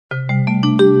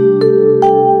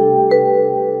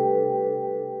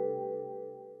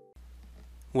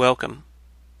Welcome.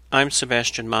 I'm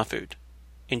Sebastian Mahfood,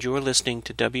 and you're listening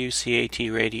to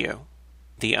WCAT Radio,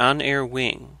 the on-air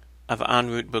wing of En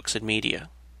Route Books and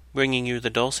Media, bringing you the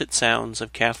dulcet sounds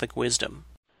of Catholic wisdom.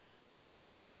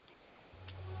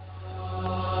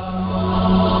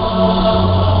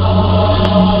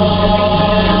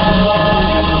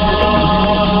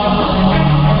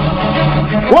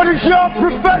 What is your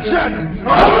profession?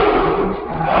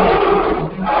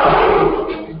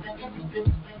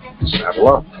 Saddle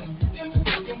up.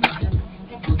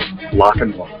 Lock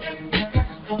and load.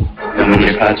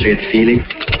 Domine Patri et Filii,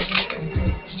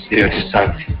 Spiritus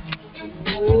Sancti.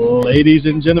 Ladies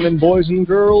and gentlemen, boys and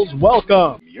girls,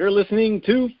 welcome. You're listening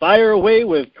to Fire Away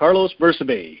with Carlos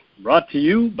Bersabe, brought to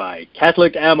you by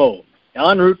Catholic Ammo,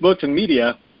 En Route Books and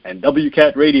Media, and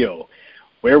WCAT Radio,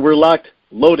 where we're locked,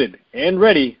 loaded, and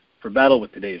ready for battle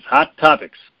with today's hot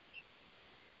topics.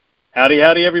 Howdy,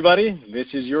 everybody. This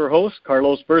is your host,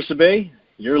 Carlos Bersabe.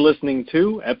 You're listening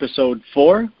to Episode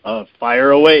 4 of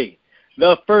Fire Away,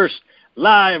 the first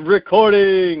live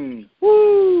recording.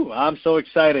 Woo! I'm so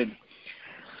excited.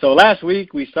 So last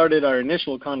week, we started our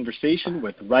initial conversation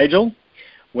with Rigel,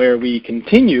 where we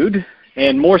continued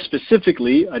and more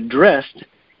specifically addressed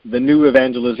the new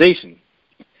evangelization.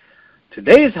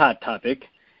 Today's hot topic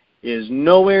is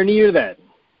nowhere near that.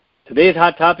 Today's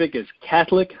hot topic is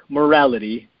Catholic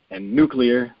morality and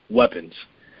nuclear weapons.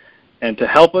 And to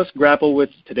help us grapple with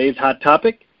today's hot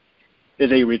topic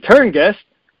is a return guest,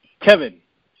 Kevin.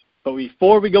 But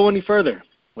before we go any further,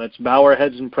 let's bow our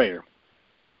heads in prayer.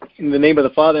 In the name of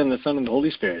the Father, and the Son, and the Holy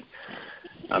Spirit.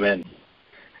 Amen.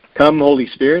 Come, Holy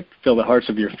Spirit, fill the hearts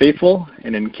of your faithful,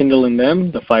 and enkindle in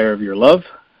them the fire of your love.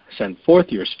 Send forth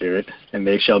your Spirit, and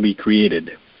they shall be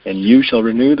created, and you shall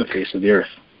renew the face of the earth.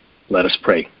 Let us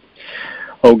pray.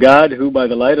 O God, who by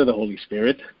the light of the Holy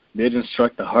Spirit did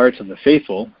instruct the hearts of the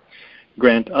faithful,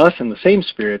 grant us in the same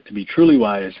Spirit to be truly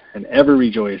wise and ever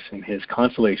rejoice in his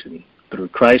consolation through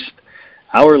Christ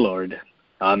our Lord.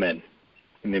 Amen.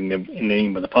 In the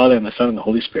name of the Father, and the Son, and the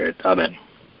Holy Spirit. Amen.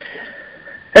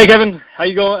 Hey, Kevin. How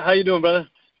you going? How you doing, brother?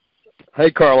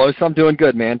 Hey, Carlos. I'm doing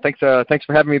good, man. Thanks for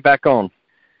having me back on.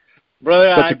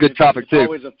 Brother, such a good topic, too. It's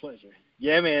always a pleasure.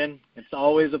 Yeah, man. It's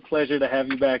always a pleasure to have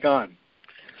you back on.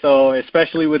 So,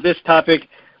 especially with this topic,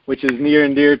 which is near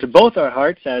and dear to both our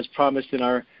hearts, as promised in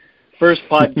our first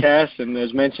podcast and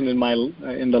as mentioned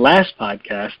in the last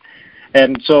podcast.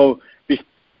 And so,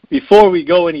 before we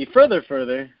go any further,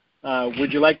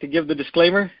 would you like to give the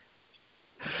disclaimer?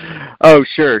 Oh,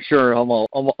 sure. I'm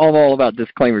all about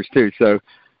disclaimers too. So,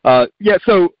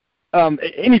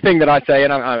 anything that I say,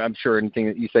 and I'm sure anything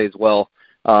that you say as well,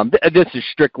 this is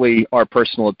strictly our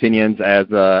personal opinions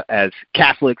as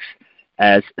Catholics,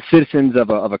 as citizens of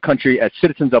a country, as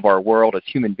citizens of our world, as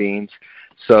human beings.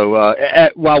 So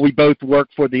while we both work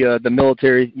for the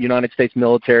military, United States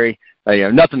military,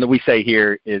 nothing that we say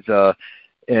here is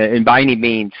and by any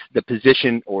means the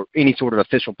position or any sort of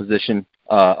official position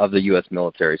of the U.S.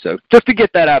 military. So just to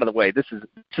get that out of the way, this is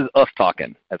us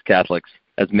talking as Catholics,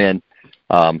 as men,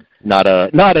 not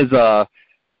as a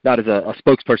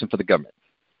spokesperson for the government.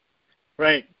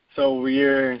 Right. So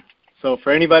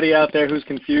for anybody out there who's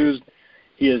confused,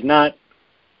 he is not,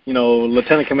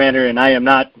 Lieutenant Commander, and I am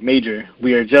not Major.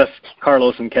 We are just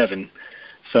Carlos and Kevin.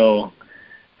 So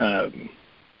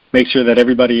make sure that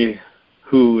everybody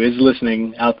who is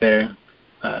listening out there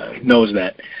knows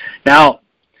that. Now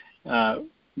to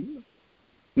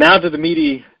the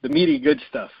meaty good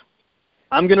stuff.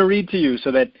 I'm going to read to you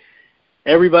so that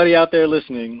everybody out there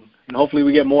listening, and hopefully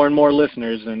we get more and more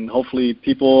listeners, and hopefully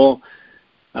people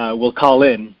will call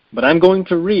in. But I'm going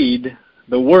to read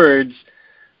the words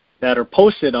that are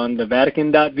posted on the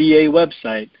Vatican.va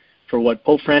website for what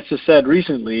Pope Francis said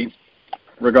recently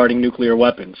regarding nuclear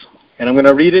weapons. And I'm going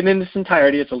to read it in its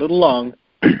entirety. It's a little long,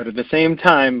 but at the same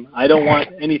time, I don't want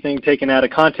anything taken out of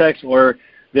context or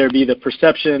there be the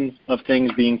perception of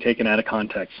things being taken out of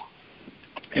context.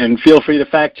 And feel free to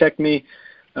fact check me,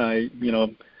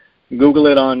 Google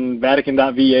it on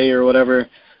Vatican.va or whatever,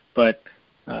 but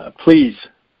please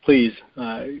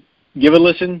give a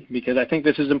listen because I think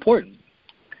this is important.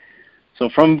 So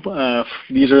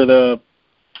these are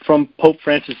from Pope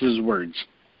Francis's words.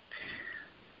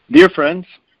 Dear friends,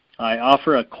 I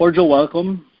offer a cordial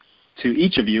welcome to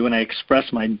each of you, and I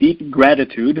express my deep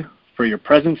gratitude for your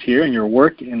presence here and your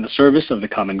work in the service of the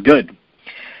common good.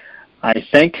 I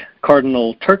thank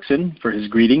Cardinal Turkson for his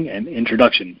greeting and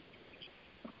introduction.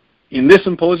 In this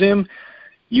symposium,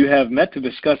 you have met to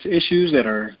discuss issues that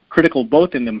are critical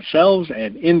both in themselves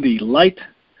and in the light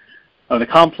of the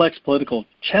complex political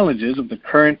challenges of the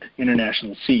current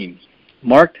international scene,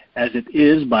 marked as it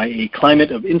is by a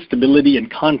climate of instability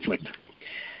and conflict.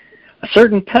 A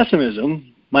certain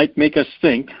pessimism might make us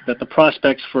think that the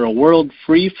prospects for a world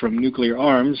free from nuclear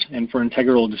arms and for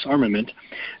integral disarmament,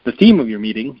 the theme of your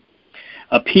meeting,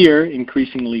 appear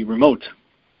increasingly remote.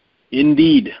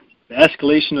 Indeed, the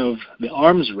escalation of the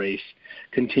arms race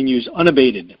continues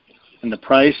unabated, and the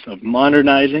price of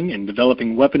modernizing and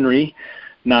developing weaponry,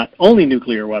 not only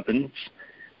nuclear weapons,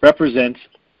 represents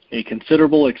a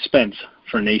considerable expense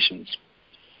for nations.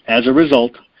 As a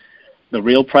result, the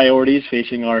real priorities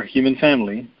facing our human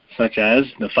family, such as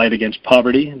the fight against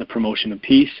poverty, the promotion of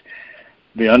peace,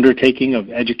 the undertaking of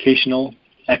educational,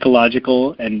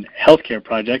 ecological, and healthcare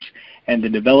projects, and the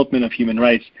development of human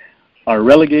rights, are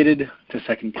relegated to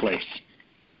second place.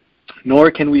 Nor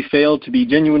can we fail to be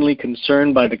genuinely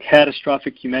concerned by the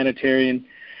catastrophic humanitarian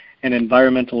and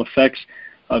environmental effects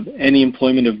of any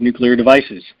employment of nuclear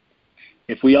devices.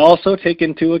 If we also take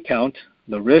into account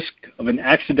the risk of an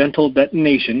accidental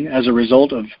detonation as a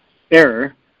result of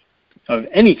error of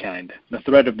any kind, the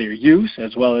threat of their use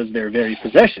as well as their very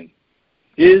possession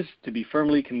is to be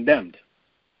firmly condemned.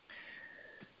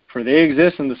 For they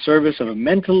exist in the service of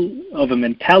a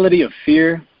mentality of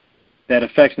fear that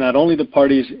affects not only the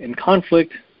parties in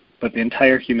conflict, but the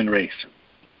entire human race.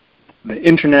 The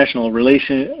international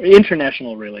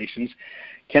relations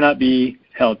cannot be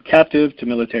held captive to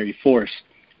military force,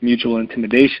 mutual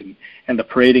intimidation, and the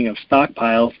parading of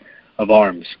stockpiles of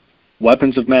arms.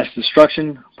 Weapons of mass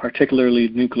destruction, particularly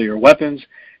nuclear weapons,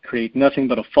 create nothing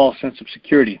but a false sense of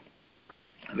security.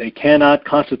 They cannot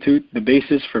constitute the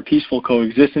basis for peaceful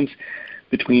coexistence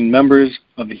between members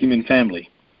of the human family,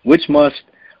 which must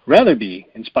rather be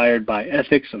inspired by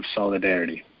ethics of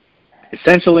solidarity.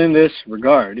 Essential in this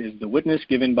regard is the witness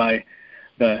given by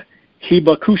the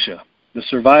Hibakusha, the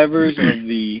survivors of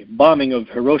the bombing of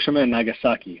Hiroshima and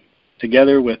Nagasaki,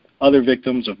 together with other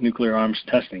victims of nuclear arms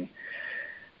testing.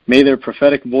 May their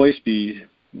prophetic voice serve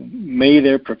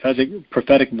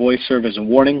as a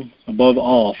warning, above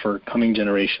all, for coming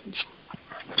generations.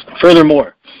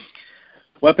 Furthermore,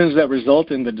 weapons that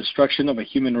result in the destruction of a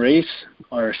human race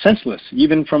are senseless,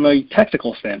 even from a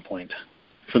tactical standpoint.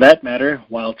 For that matter,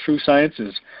 while true science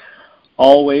is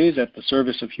always at the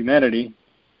service of humanity,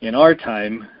 in our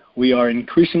time, we are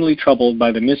increasingly troubled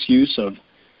by the misuse of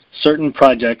certain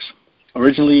projects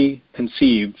originally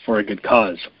conceived for a good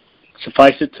cause.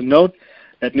 Suffice it to note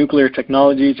that nuclear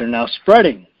technologies are now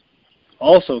spreading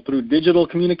also through digital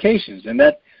communications, and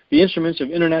that the instruments of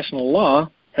international law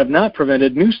have not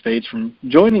prevented new states from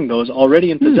joining those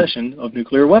already in possession of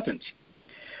nuclear weapons.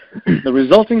 The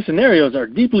resulting scenarios are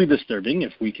deeply disturbing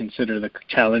if we consider the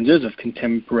challenges of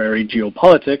contemporary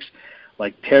geopolitics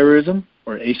like terrorism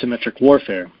or asymmetric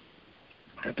warfare.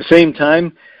 At the same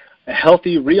time, a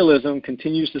healthy realism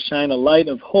continues to shine a light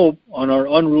of hope on our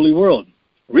unruly world.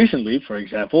 Recently, for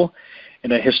example,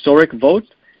 in a historic vote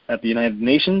at the United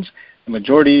Nations, the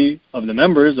majority of the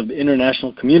members of the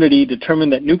international community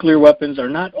determined that nuclear weapons are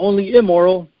not only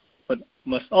immoral, but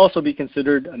must also be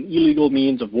considered an illegal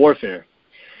means of warfare.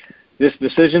 This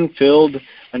decision filled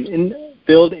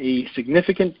a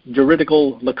significant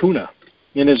juridical lacuna,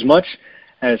 inasmuch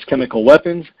as chemical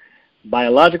weapons,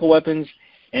 biological weapons,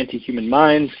 anti-human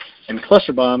mines, and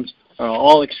cluster bombs are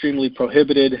all extremely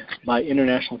prohibited by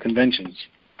international conventions.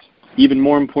 Even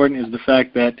more important is the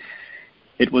fact that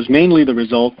it was mainly the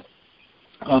result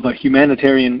of a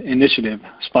humanitarian initiative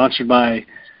sponsored by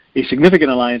a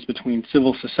significant alliance between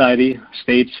civil society,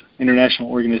 states, international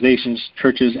organizations,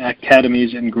 churches,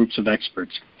 academies, and groups of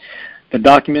experts. The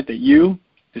document that you,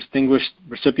 distinguished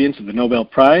recipients of the Nobel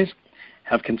Prize,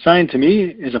 have consigned to me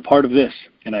is a part of this,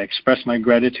 and I express my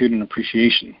gratitude and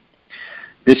appreciation.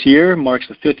 This year marks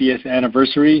the 50th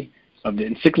anniversary of the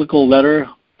encyclical letter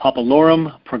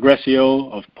Populorum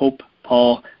Progressio of Pope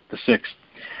Paul VI.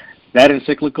 That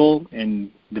encyclical,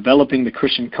 in developing the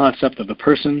Christian concept of the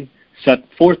person, set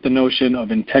forth the notion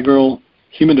of integral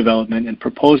human development and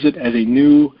proposed it as a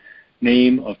new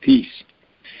name of peace.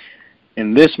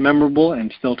 In this memorable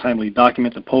and still timely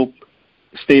document, the Pope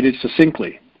stated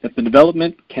succinctly that the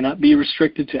development cannot be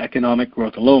restricted to economic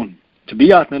growth alone. To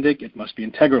be authentic, it must be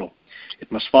integral.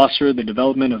 It must foster the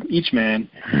development of each man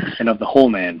and of the whole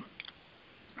man.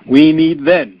 We need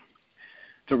then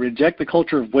to reject the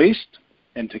culture of waste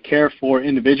and to care for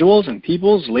individuals and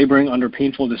peoples laboring under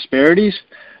painful disparities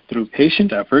through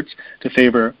patient efforts to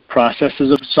favor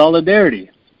processes of solidarity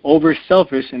over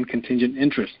selfish and contingent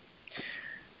interest.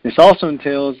 This also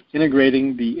entails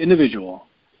integrating the individual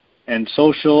and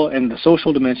the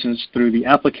social dimensions through the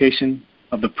application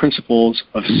of the principles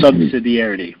of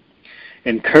subsidiarity,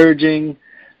 encouraging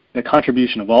the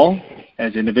contribution of all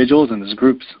as individuals and as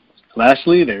groups.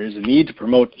 Lastly, there is a need to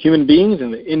promote human beings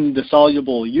in the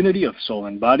indissoluble unity of soul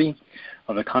and body,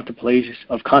 of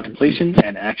contemplation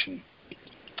and action.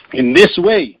 In this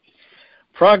way,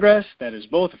 progress that is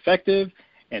both effective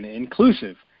and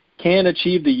inclusive can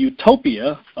achieve the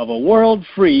utopia of a world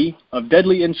free of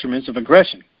deadly instruments of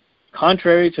aggression,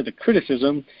 contrary to the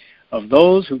criticism of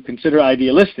those who consider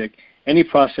idealistic any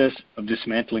process of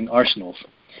dismantling arsenals.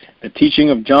 The teaching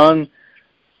of John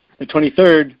the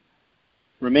 23rd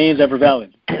remains ever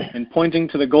valid. In pointing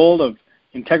to the goal of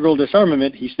integral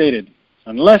disarmament, he stated,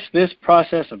 "Unless this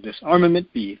process of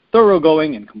disarmament be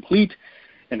thoroughgoing and complete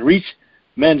and reach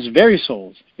men's very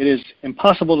souls, it is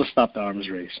impossible to stop the arms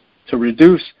race, to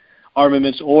reduce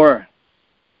armaments or,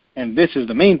 and this is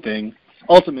the main thing,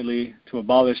 ultimately to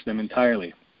abolish them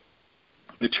entirely.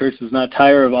 The Church does not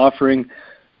tire of offering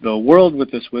the world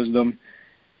with this wisdom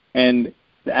and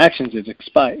the actions it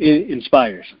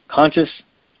inspires, conscious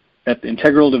that the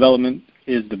integral development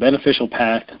is the beneficial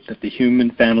path that the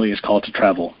human family is called to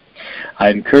travel. I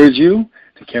encourage you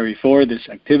to carry forward this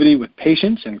activity with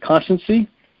patience and constancy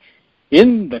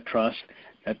in the trust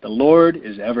that the Lord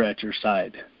is ever at your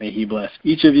side. May He bless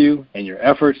each of you and your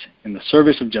efforts in the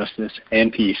service of justice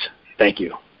and peace. Thank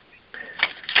you."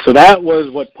 So that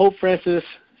was what Pope Francis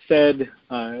said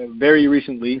very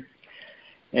recently.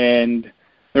 And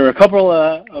there are a couple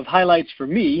of highlights for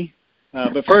me.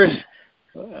 But first,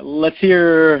 let's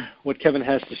hear what Kevin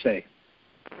has to say.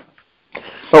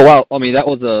 Oh wow! I mean, that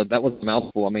was a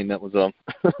mouthful. I mean, that was that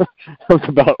was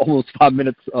about almost 5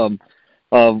 minutes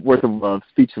worth of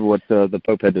speech of what the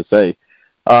Pope had to say.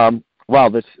 Wow,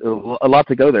 there's a lot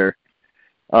to go there.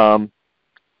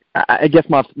 I guess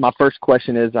my first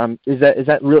question is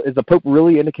the Pope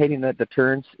really indicating that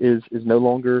deterrence is no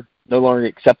longer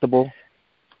acceptable?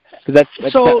 Because that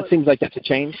seems like that's a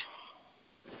change.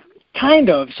 Kind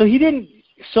of. So he didn't.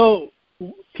 So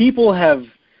people have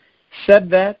said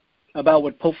that about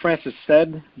what Pope Francis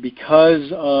said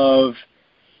because of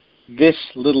this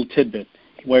little tidbit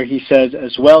where he says,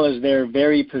 as well as their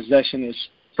very possession is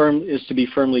to be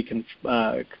firmly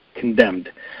condemned.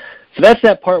 So that's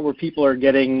that part where people are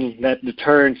getting that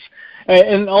deterrence.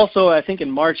 And also, I think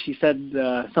in March he said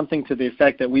something to the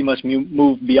effect that we must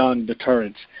move beyond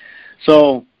deterrence.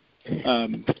 So,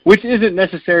 which isn't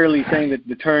necessarily saying that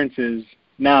deterrence is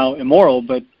now immoral,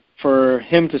 but for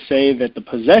him to say that the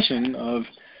possession of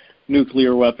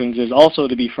nuclear weapons is also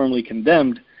to be firmly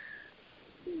condemned,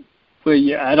 well,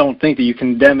 yeah, I don't think that you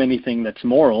condemn anything that's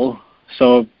moral.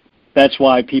 So that's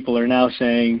why people are now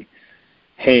saying,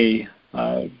 hey,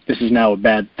 this is now a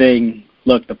bad thing.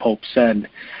 Look, the Pope said.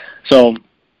 So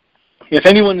if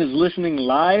anyone is listening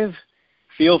live,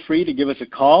 feel free to give us a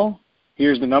call.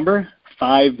 Here's the number,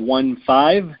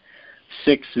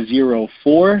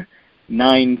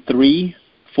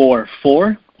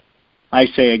 515-604-9344. I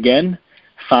say again,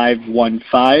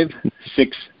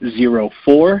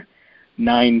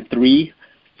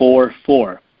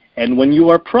 515-604-9344. And when you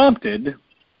are prompted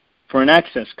for an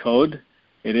access code,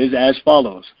 it is as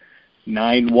follows,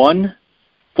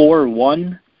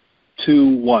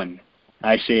 914121.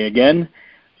 I say again,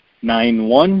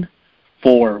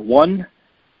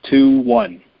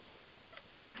 914121.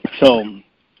 So,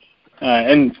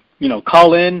 and,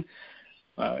 call in.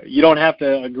 You don't have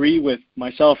to agree with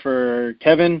myself or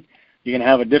Kevin. You can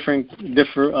have a differing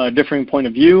point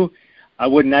of view. I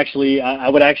would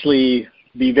actually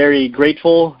be very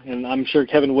grateful, and I'm sure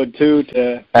Kevin would too,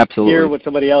 to Absolutely. Hear what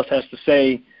somebody else has to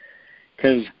say.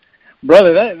 Because,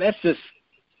 brother, that's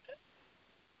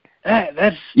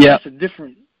a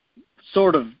different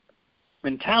sort of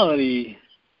mentality.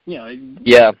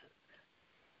 Yeah.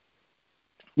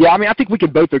 Yeah, I mean, I think we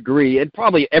can both agree, and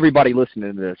probably everybody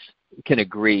listening to this can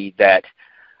agree that,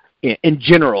 in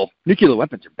general, nuclear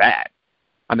weapons are bad.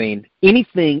 I mean, any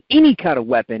kind of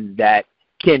weapon that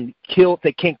can kill,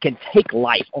 that can take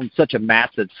life on such a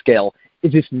massive scale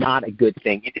is just not a good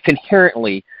thing. It's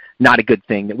inherently not a good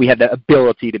thing that we have the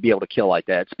ability to be able to kill like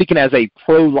that. Speaking as a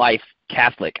pro-life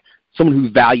Catholic, someone who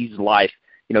values life,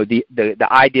 the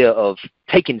idea of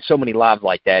taking so many lives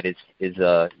like that is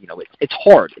it's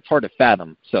hard. It's hard to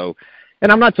fathom. So,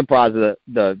 and I'm not surprised that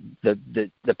the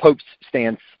Pope's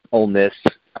stance on this.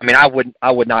 I mean,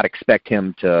 I would not expect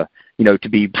him to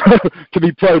be pro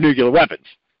nuclear weapons.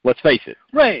 Let's face it.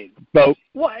 Right. The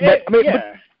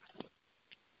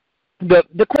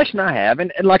question I have,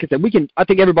 and like I said, I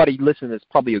think everybody listening to this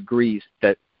probably agrees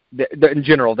that in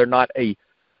general themselves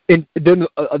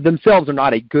are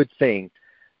not a good thing.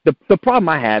 The problem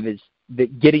I have is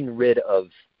that getting rid of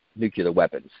nuclear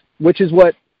weapons, which is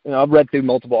what I've read through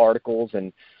multiple articles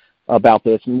and about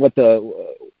this, and what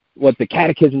the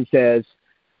Catechism says.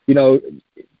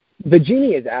 the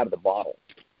genie is out of the bottle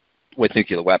with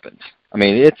nuclear weapons. I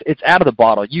mean, it's out of the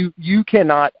bottle. You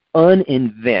cannot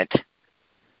uninvent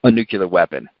a nuclear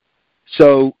weapon.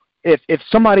 So if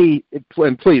somebody,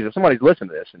 and please, if somebody's listening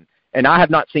to this, and I have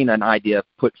not seen an idea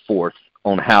put forth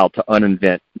on how to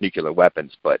uninvent nuclear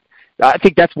weapons, but I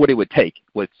think that's what it would take,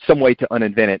 with some way to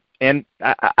uninvent it. And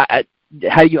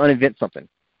how do you uninvent something?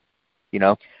 You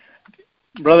know?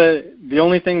 Brother, the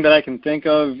only thing that I can think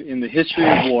of in the history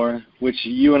of war, which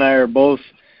you and I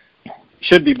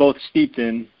should be both steeped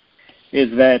in, is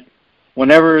that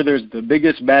whenever there's the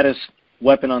biggest, baddest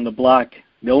weapon on the block,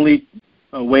 the only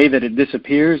way that it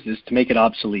disappears is to make it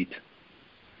obsolete.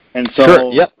 And so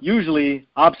Sure, yep. Usually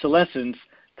obsolescence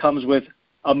comes with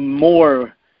a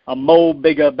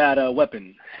bigger, badder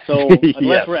weapon. So unless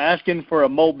Yes. we're asking for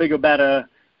a bigger, badder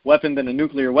weapon than a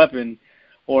nuclear weapon,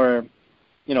 or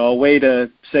a way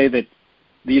to say that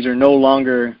these are no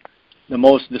longer the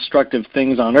most destructive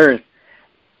things on Earth,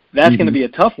 that's going to be a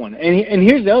tough one. And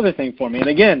here's the other thing for me. And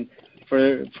again,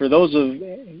 for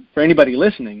anybody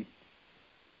listening,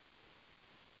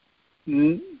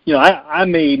 I'm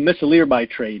a missileer by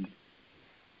trade,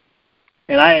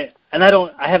 and I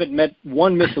haven't met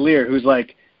one missileer who's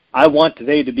like, I want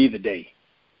today to be the day.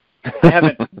 I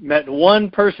haven't met one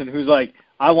person who's like,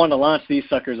 I want to launch these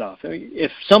suckers off. I mean,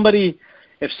 if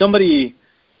somebody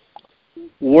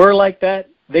were like that,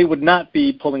 they would not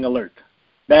be pulling alert.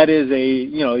 That is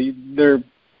they've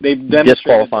demonstrated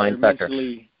disqualifying factor.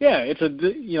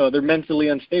 They're mentally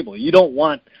unstable. You don't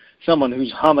want someone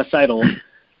who's homicidal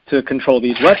to control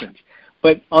these weapons.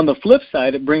 But on the flip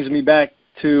side, it brings me back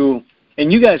to,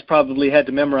 and you guys probably had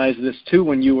to memorize this too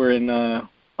when you were in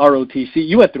ROTC.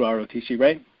 You went through ROTC,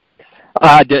 right?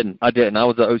 I didn't. I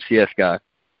was an OCS guy.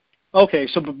 Okay,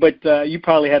 but you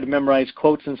probably had to memorize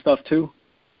quotes and stuff too?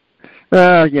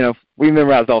 We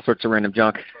memorized all sorts of random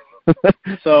junk.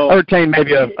 So I retained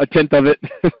maybe a tenth of it.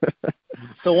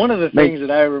 So one of the things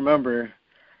that I remember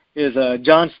is a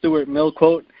John Stuart Mill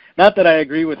quote. Not that I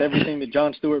agree with everything that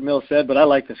John Stuart Mill said, but I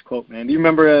like this quote, man. Do you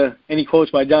remember any quotes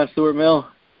by John Stuart Mill?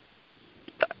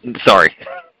 Sorry.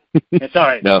 It's all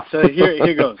right. No. So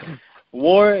here goes.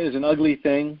 War is an ugly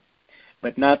thing,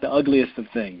 but not the ugliest of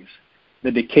things. The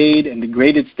decayed and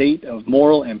degraded state of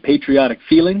moral and patriotic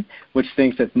feeling, which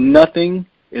thinks that nothing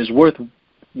is worth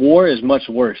war, is much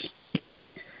worse.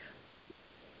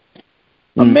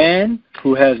 A man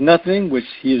who has nothing which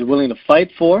he is willing to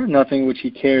fight for, nothing which he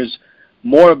cares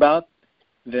more about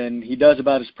than he does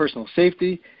about his personal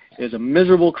safety, is a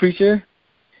miserable creature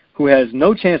who has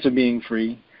no chance of being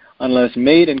free unless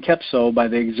made and kept so by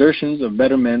the exertions of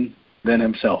better men than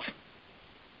himself.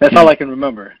 That's all I can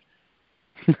remember.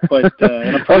 But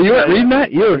oh, you were reading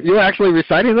that? You were actually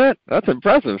reciting that? That's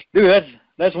impressive, dude.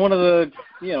 That's one of the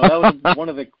that was one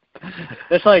of the.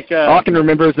 That's like all I can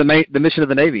remember is the mission of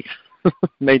the Navy: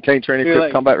 maintain training,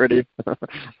 equip, combat ready.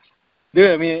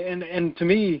 Dude, I mean, and to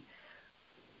me,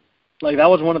 like, that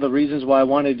was one of the reasons why I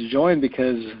wanted to join,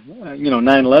 because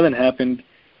 9/11 happened.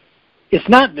 It's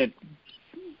not that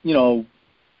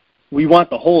we want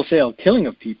the wholesale killing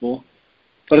of people,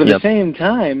 but at the same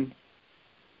time,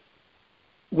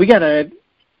 we gotta,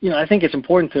 I think it's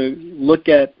important to look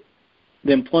at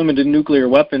the employment of nuclear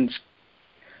weapons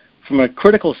from a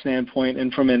critical standpoint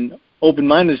and from an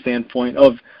open-minded standpoint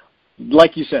of,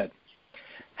 like you said,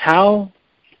 how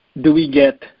do we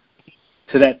get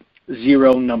to that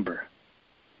zero number?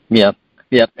 Yeah.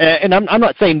 And I'm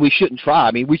not saying we shouldn't try.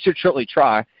 I mean, we should certainly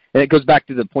try. And it goes back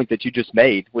to the point that you just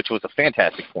made, which was a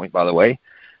fantastic point, by the way,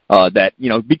 that,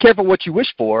 be careful what you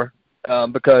wish for,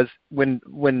 because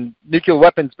when nuclear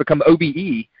weapons become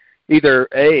OBE, either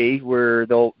A, where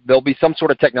there'll be some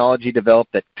sort of technology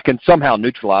developed that can somehow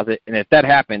neutralize it, and if that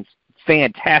happens,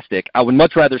 fantastic. I would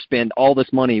much rather spend all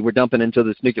this money we're dumping into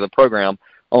this nuclear program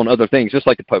on other things, just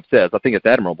like the Pope says. I think it's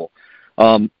admirable.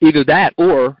 Either that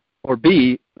or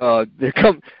B, there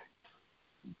comes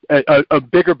a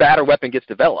bigger, badder weapon gets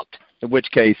developed, in which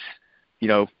case,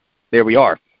 there we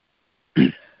are.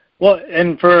 Well,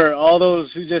 and for all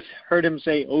those who just heard him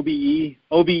say OBE,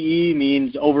 OBE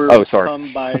means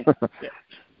overcome by. Yeah.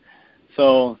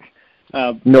 So,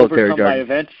 military overcome by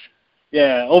events.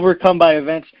 Yeah, overcome by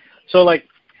events. So like,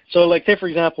 say for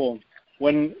example,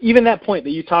 when even that point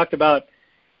that you talked about,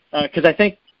 because I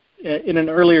think in an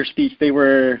earlier speech they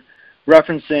were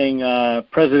referencing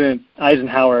President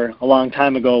Eisenhower a long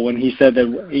time ago when he said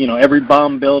that every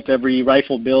bomb built, every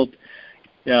rifle built,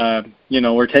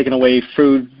 we're taking away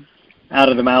food out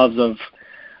of the mouths of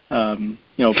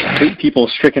people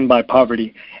stricken by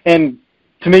poverty. And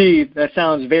to me, that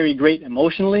sounds very great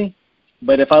emotionally,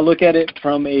 but if I look at it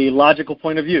from a logical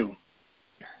point of view,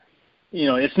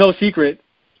 it's no secret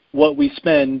what we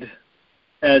spend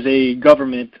as a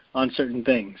government on certain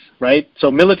things, right? So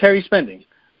military spending,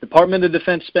 Department of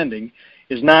Defense spending,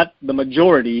 is not the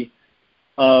majority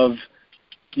of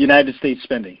the United States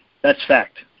spending. That's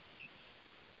fact.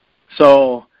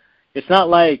 So it's not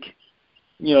like,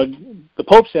 the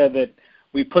Pope said that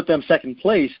we put them second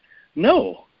place.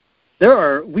 No.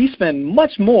 We spend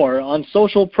much more on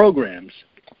social programs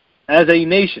as a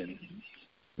nation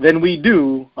than we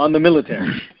do on the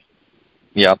military.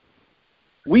 Yeah.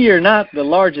 We are not the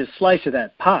largest slice of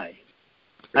that pie.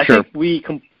 I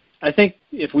think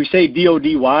if we say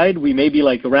DOD wide, we may be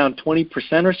like around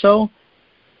 20% or so.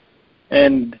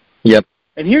 And yep.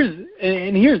 And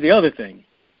here's the other thing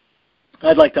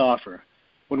I'd like to offer.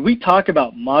 When we talk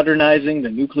about modernizing the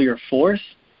nuclear force,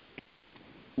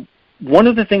 one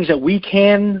of the things that we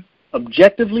can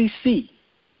objectively see,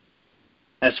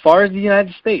 as far as the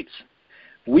United States,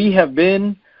 we have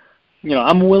been,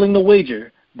 I'm willing to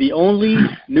wager, the only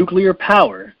nuclear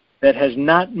power that has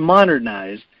not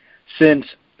modernized since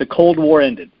the Cold War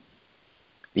ended.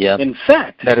 Yeah. In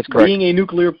fact, that is correct. being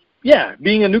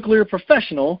a nuclear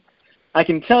professional, I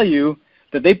can tell you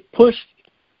that they pushed,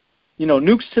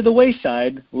 nukes to the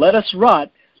wayside, let us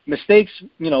rot. Mistakes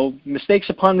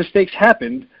upon mistakes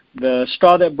happened. The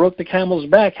straw that broke the camel's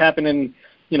back happened in,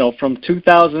 from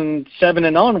 2007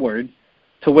 and onward,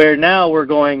 to where now we're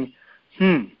going,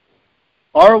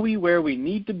 are we where we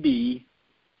need to be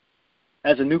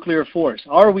as a nuclear force?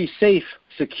 Are we safe,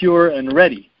 secure, and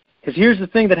ready? Because here's the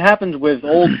thing that happens with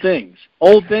old things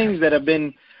that have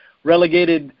been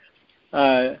relegated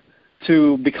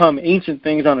to become ancient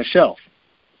things on a shelf.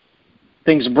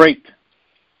 Things break.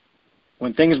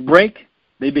 When things break,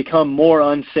 they become more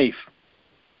unsafe.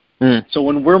 So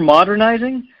when we're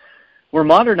modernizing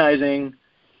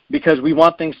because we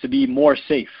want things to be more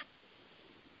safe.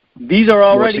 These are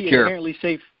already inherently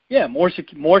safe. Yeah, more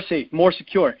safe, more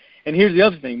secure. And here's the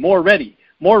other thing, more ready.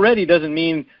 More ready doesn't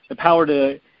mean the power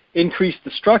to increase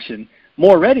destruction.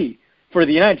 More ready, for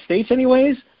the United States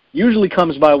anyways, usually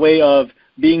comes by way of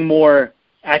being more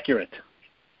accurate.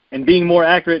 And being more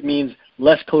accurate means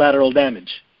less collateral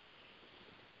damage.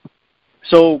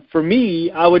 So for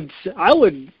me, I would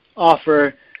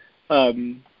offer,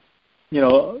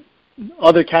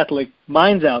 other Catholic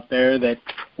minds out there that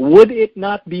would it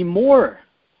not be more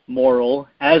moral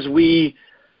as we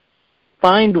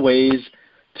find ways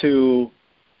to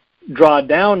draw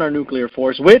down our nuclear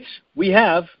force, which we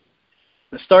have,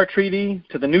 the START Treaty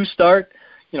to the New START,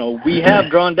 we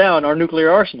have drawn down our nuclear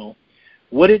arsenal.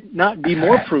 Would it not be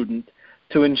more prudent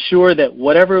to ensure that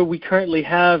whatever we currently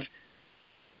have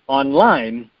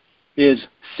online is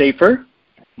safer,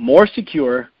 more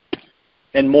secure,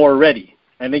 and more ready?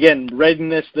 And again,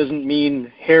 readiness doesn't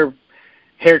mean hair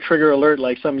trigger alert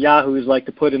like some yahoos like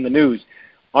to put in the news.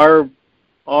 Our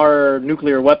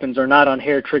nuclear weapons are not on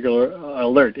hair trigger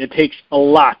alert. It takes a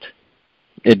lot.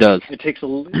 It does. It takes a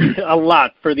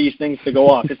lot for these things to go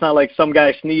off. It's not like some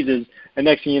guy sneezes and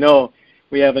next thing you know,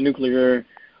 we have a nuclear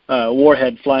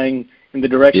warhead flying in the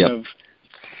direction of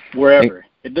wherever.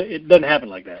 It doesn't happen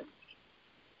like that.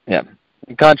 Yeah.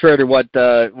 Contrary to what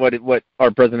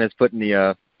our president has put in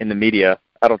the media,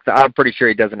 I'm pretty sure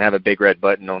he doesn't have a big red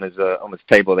button on his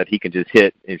table that he can just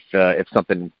hit if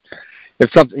something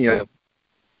upsets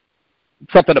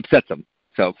him.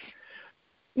 So.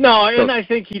 No, and I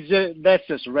think that's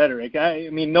just rhetoric. I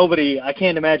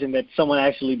can't imagine that someone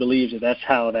actually believes that that's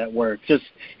how that works. Just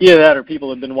either that or people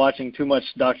have been watching too much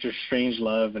Dr.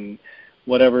 Strangelove and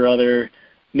whatever other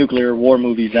nuclear war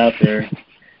movies out there.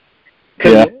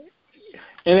 Yeah.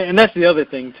 And that's the other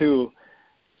thing, too.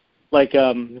 Like,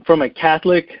 from a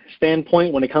Catholic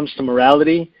standpoint, when it comes to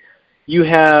morality, you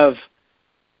have,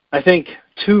 I think,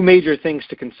 two major things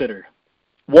to consider.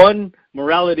 One,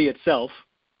 morality itself,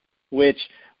 which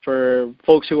for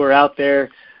folks who are out there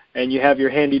and you have your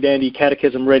handy-dandy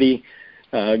catechism ready,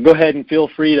 go ahead and feel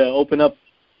free to open up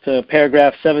to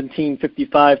paragraph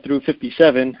 1755 through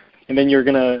 57, and then you're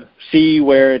going to see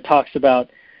where it talks about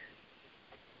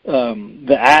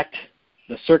the act,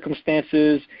 the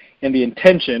circumstances, and the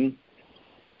intention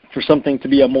for something to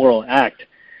be a moral act.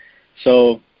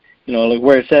 So, like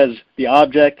where it says the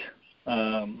object,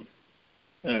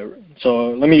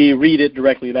 so let me read it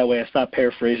directly, that way I stop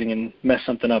paraphrasing and mess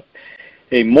something up.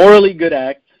 A morally good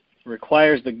act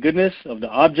requires the goodness of the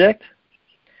object,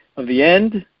 of the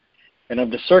end, and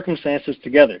of the circumstances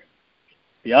together.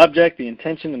 The object, the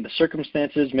intention, and the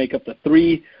circumstances make up the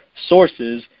three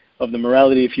sources of the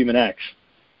morality of human acts.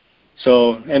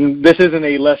 So, and this isn't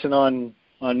a lesson on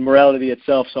morality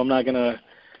itself, so I'm not going to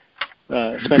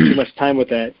spend too much time with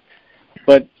that.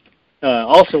 But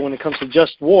also when it comes to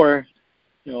just war,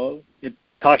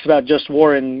 talks about just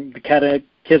war in the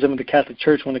Catechism of the Catholic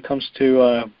Church when it comes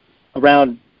to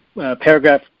around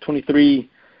paragraph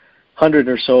 2300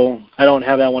 or so. I don't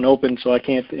have that one open, so I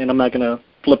can't, and I'm not going to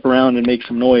flip around and make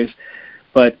some noise.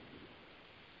 But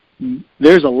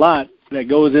there's a lot that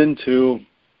goes into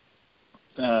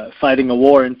fighting a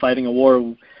war,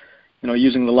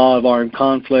 using the law of armed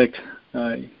conflict,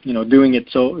 doing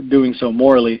so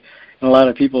morally. And a lot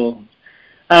of people,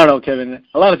 I don't know, Kevin,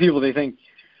 a lot of people, they think,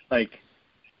 like,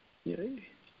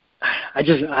 I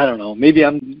don't know, maybe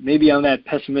I'm that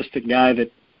pessimistic guy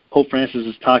that Pope Francis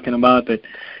is talking about, that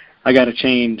I got to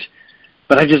change.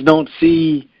 But I just don't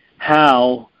see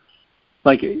how,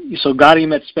 so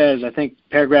Gaudium et Spes, I think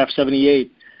paragraph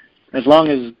 78, as long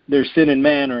as there's sin in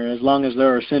man, or as long as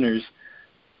there are sinners,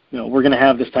 we're going to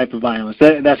have this type of violence.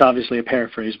 That's obviously a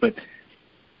paraphrase, but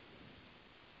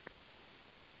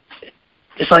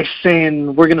it's like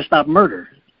saying we're going to stop murder.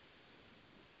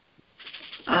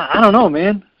 I don't know,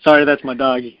 man. Sorry, that's my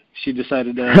dog. She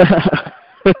decided that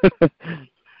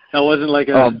wasn't like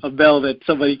a bell that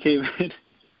somebody came in.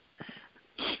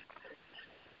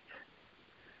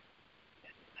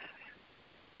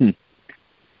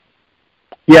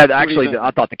 Yeah, actually,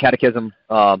 I thought the Catechism.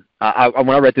 When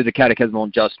I read through the Catechism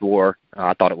on just war,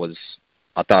 I thought it was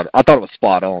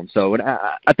spot on. So, and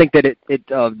I think that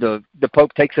the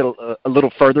Pope takes it a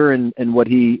little further in what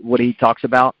he talks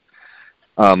about.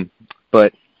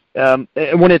 But one of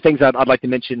the things I'd like to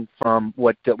mention from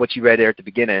what you read there at the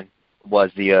beginning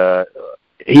was he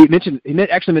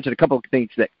actually mentioned a couple of things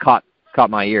that caught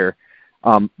my ear.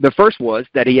 The first was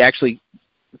that he actually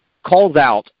calls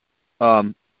out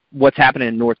what's happening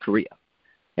in North Korea,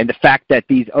 and the fact that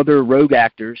these other rogue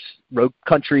actors, rogue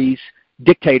countries,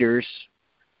 dictators,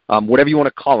 whatever you want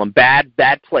to call them, bad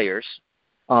players,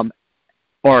 are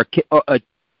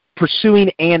pursuing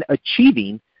and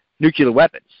achieving nuclear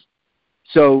weapons.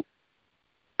 So,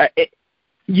 I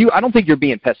don't think you're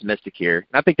being pessimistic here.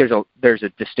 I think there's a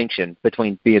distinction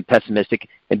between being pessimistic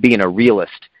and being a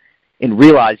realist, and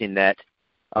realizing that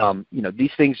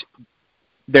these things,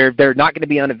 they're not going to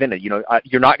be uninvented.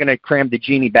 You're not going to cram the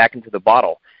genie back into the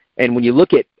bottle. And when you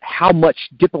look at how much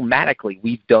diplomatically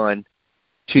we've done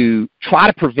to try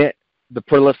to prevent the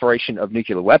proliferation of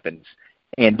nuclear weapons,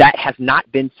 and that has not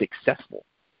been successful.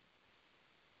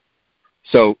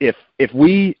 So if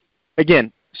we,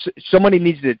 again, somebody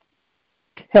needs to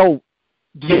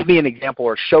give me an example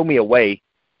or show me a way,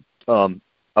 a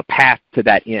path to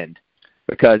that end,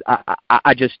 because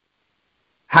I just,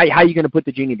 how are you going to put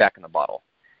the genie back in the bottle?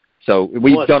 So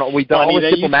we've done all this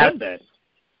diplomatic.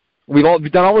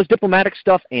 We've done all this diplomatic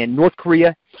stuff, and North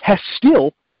Korea has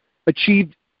still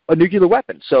achieved a nuclear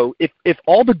weapon. So if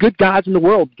all the good guys in the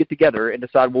world get together and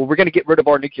decide, well, we're going to get rid of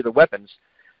our nuclear weapons,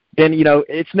 then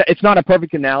it's not a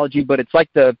perfect analogy, but it's like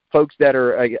the folks that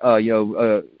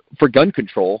are for gun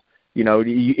control.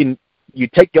 You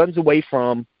take guns away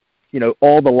from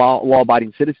all the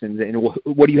law-abiding citizens, and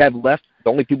what do you have left? The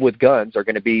only people with guns are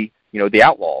going to be the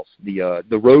outlaws.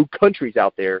 The rogue countries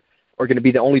out there are going to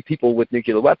be the only people with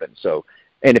nuclear weapons. So,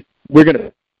 and if we're going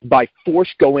to by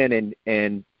force go in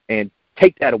and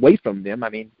take that away from them, I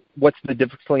mean, what's the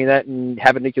difference between that and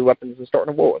having nuclear weapons and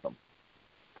starting a war with them?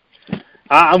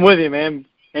 I'm with you, man.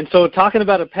 And so, talking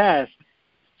about a path,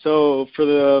 so for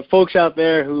the folks out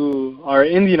there who are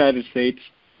in the United States,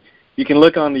 you can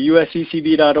look on the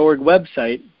usccb.org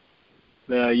website,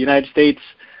 the United States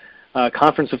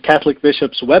Conference of Catholic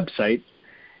Bishops website,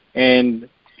 and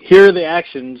here are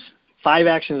the 5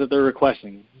 actions that they're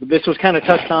requesting. This was kind of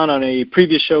touched on a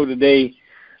previous show today.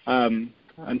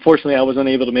 Unfortunately, I was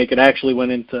unable to make it. I actually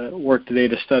went into work today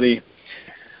to study.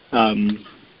 And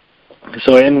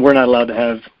we're not allowed to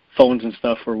have phones and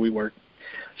stuff where we work.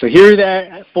 So here are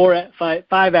the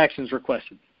 5 actions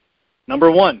requested.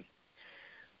 Number 1,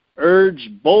 urge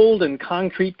bold and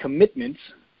concrete commitments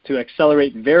to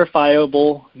accelerate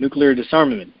verifiable nuclear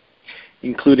disarmament,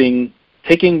 including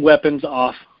taking weapons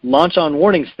off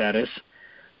launch-on-warning status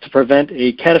to prevent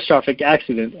a catastrophic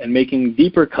accident and making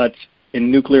deeper cuts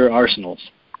in nuclear arsenals.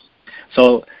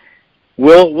 So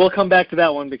we'll come back to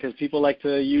that one because people like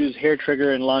to use hair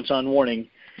trigger and launch-on-warning,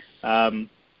 as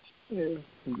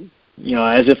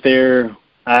if they're,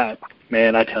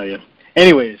 man, I tell you.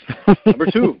 Anyways, number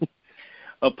 2.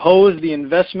 Oppose the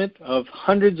investment of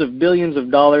hundreds of billions of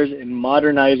dollars in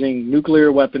modernizing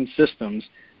nuclear weapon systems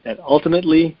that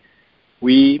ultimately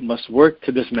we must work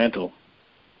to dismantle.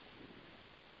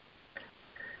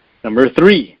 Number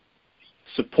 3,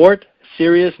 support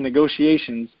serious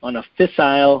negotiations on a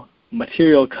fissile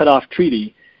material cutoff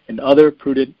treaty and other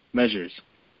prudent measures.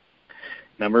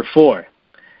 Number 4,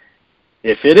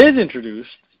 if it is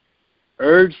introduced,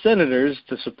 urged senators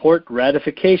to support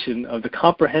ratification of the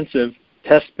Comprehensive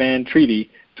Test Ban Treaty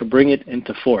to bring it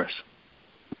into force.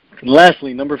 And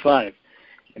lastly, number 5,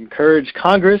 encourage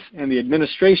Congress and the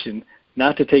administration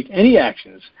not to take any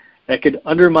actions that could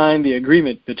undermine the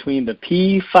agreement between the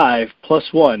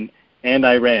P5+1 and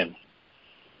Iran.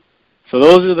 So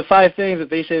those are the 5 things that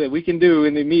they say that we can do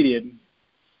in the immediate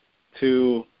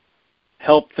to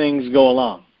help things go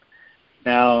along.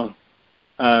 Now,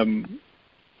 for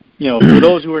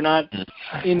those who are not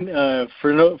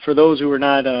for those who are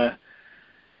not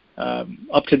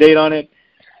up to date on it,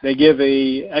 they give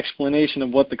a explanation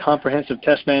of what the Comprehensive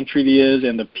Test Ban Treaty is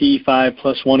and the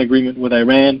P5+1 agreement with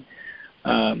Iran,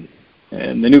 and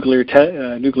the nuclear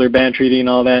ban treaty and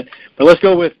all that. But let's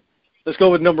go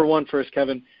with number 1 first,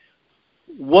 Kevin.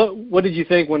 What did you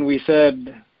think when we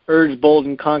said urge bold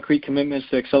and concrete commitments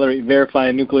to accelerate, verify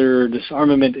nuclear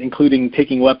disarmament, including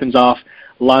taking weapons off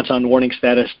launch on warning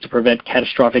status to prevent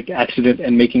catastrophic accident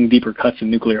and making deeper cuts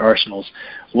in nuclear arsenals?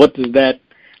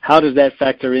 How does that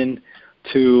factor in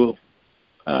to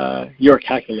your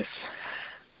calculus?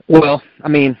 Well, I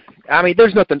mean,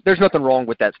 there's nothing wrong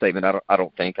with that statement. I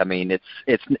don't think. I mean,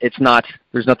 it's not.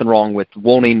 There's nothing wrong with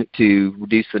wanting to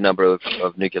reduce the number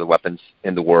of nuclear weapons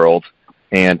in the world,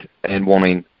 and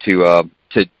wanting to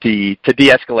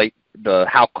de-escalate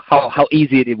how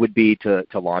easy it would be to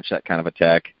launch that kind of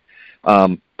attack.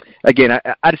 Again,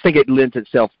 I just think it lends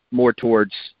itself more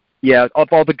towards, of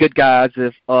all the good guys,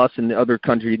 if us and the other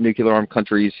countries, nuclear armed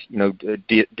countries,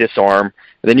 disarm,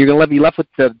 then you're going to be left with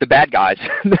the bad guys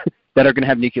that are going to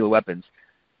have nuclear weapons.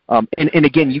 And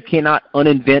again, you cannot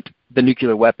uninvent the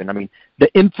nuclear weapon. I mean, the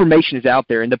information is out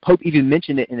there, and the Pope even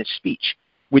mentioned it in his speech.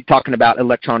 We're talking about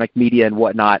electronic media and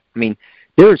whatnot. I mean,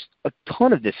 there's a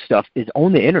ton of this stuff is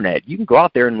on the internet. You can go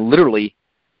out there and literally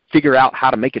figure out how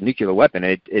to make a nuclear weapon.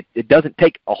 It doesn't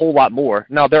take a whole lot more.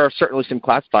 Now, there are certainly some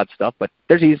classified stuff, but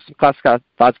there's even some classified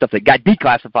stuff that got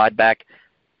declassified back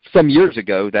some years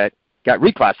ago that got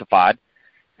reclassified.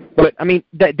 But I mean,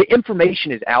 the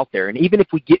information is out there, and even if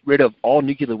we get rid of all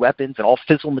nuclear weapons and all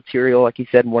fissile material, like you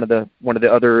said in one of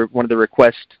the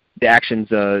request, the actions,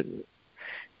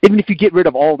 even if you get rid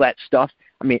of all that stuff,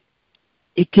 I mean,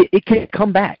 it can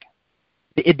come back.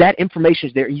 That information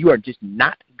is there. You are just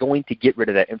not going to get rid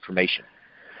of that information.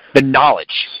 The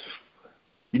knowledge,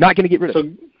 you're not going to get rid of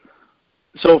it.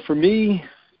 So for me,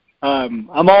 I'm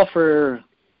all for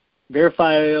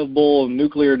verifiable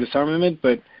nuclear disarmament,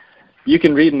 but you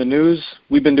can read in the news.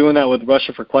 We've been doing that with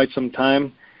Russia for quite some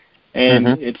time, and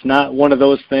it's not one of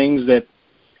those things that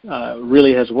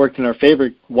really has worked in our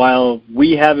favor. While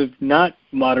we have not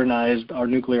modernized our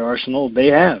nuclear arsenal, they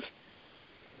have.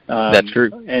 That's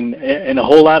true. And a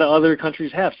whole lot of other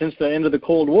countries have. Since the end of the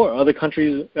Cold War, other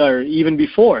countries, or even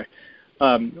before,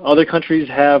 other countries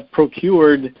have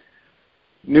procured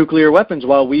nuclear weapons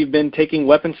while we've been taking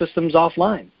weapon systems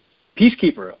offline.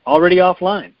 Peacekeeper, already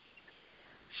offline.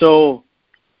 So,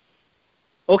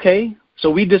 okay, so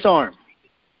we disarm.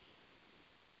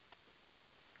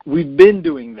 We've been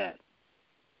doing that.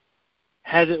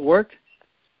 Has it worked?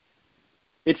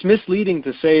 It's misleading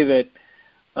to say that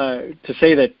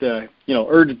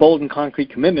urge bold and concrete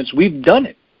commitments. We've done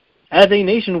it. As a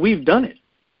nation, we've done it.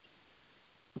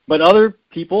 But other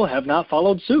people have not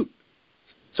followed suit.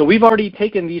 So we've already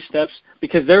taken these steps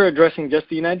because they're addressing just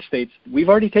the United States. We've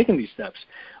already taken these steps.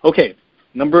 Okay,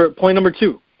 point number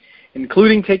 2,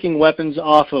 including taking weapons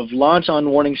off of launch on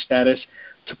warning status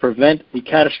to prevent a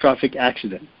catastrophic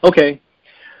accident. Okay,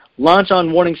 launch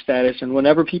on warning status, and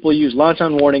whenever people use launch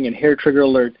on warning and hair trigger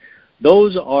alert,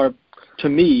 those are, to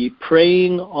me,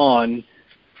 preying on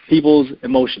people's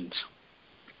emotions.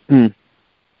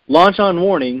 Launch on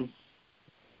warning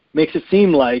makes it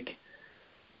seem like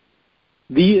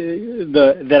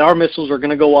that our missiles are going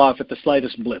to go off at the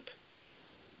slightest blip.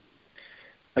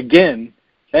 Again,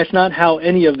 that's not how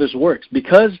any of this works,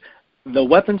 because the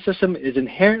weapon system is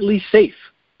inherently safe,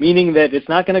 meaning that it's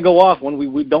not going to go off when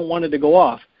we don't want it to go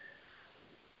off.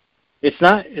 It's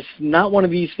not one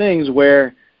of these things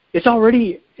where it's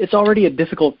already a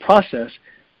difficult process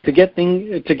to get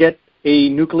a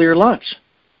nuclear launch.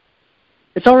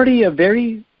 It's already a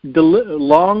very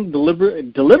deliberately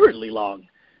long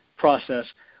process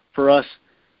for us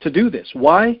to do this.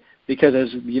 Why? Because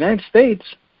as the United States,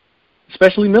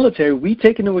 especially military, we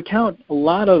take into account a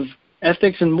lot of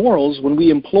ethics and morals when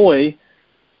we employ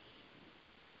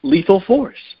lethal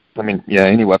force. I mean, yeah,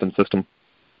 any weapon system.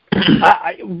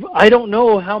 I don't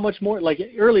know how much more, like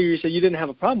earlier you said you didn't have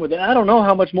a problem with it. I don't know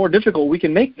how much more difficult we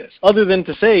can make this, other than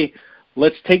to say,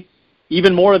 let's take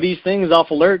even more of these things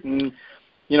off alert, and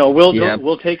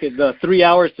we'll take the 3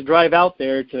 hours to drive out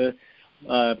there to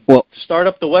Well, start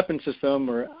up the weapon system,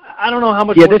 or I don't know how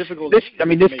much yeah, more difficult. This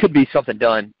could be something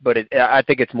done, but I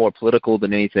think it's more political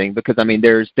than anything, because I mean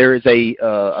there is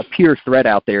a pure threat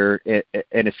out there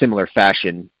in a similar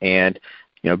fashion, and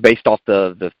based off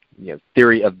the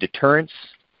theory of deterrence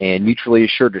and mutually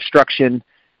assured destruction.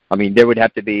 I mean, there would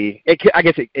have to be. I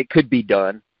guess it could be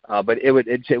done, but it would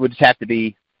just have to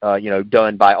be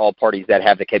done by all parties that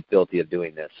have the capability of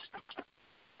doing this.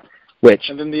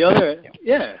 And then the other,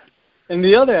 and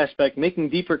the other aspect, making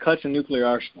deeper cuts in nuclear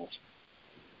arsenals.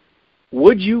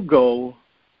 Would you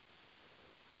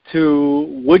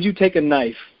take a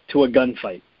knife to a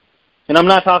gunfight? And I'm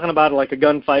not talking about like a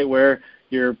gunfight where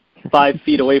you're 5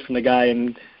 feet away from the guy,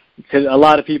 and because a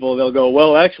lot of people, they'll go,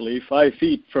 well, actually, 5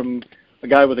 feet from a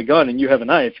guy with a gun and you have a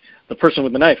knife, the person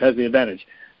with the knife has the advantage.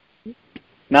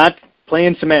 Not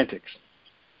playing semantics.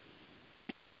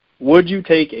 Would you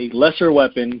take a lesser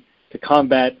weapon to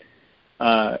combat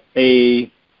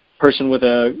a person with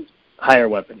a higher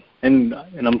weapon? And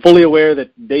I'm fully aware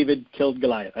that David killed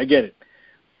Goliath. I get it.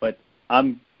 But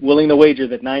I'm willing to wager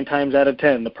that 9 times out of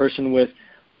 10, the person with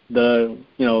the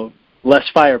less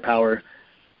firepower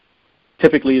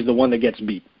typically is the one that gets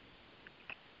beat.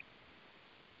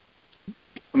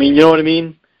 I mean, you know what I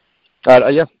mean?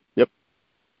 Yeah. Yep.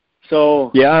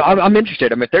 So yeah, I'm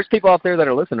interested. I mean, if there's people out there that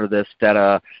are listening to this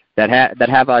that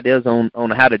have ideas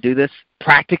on how to do this,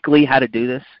 practically how to do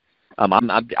this,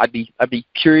 I'd be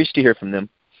curious to hear from them.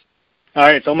 All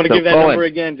right, so I'm going to give that number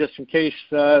again just in case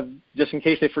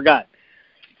they forgot.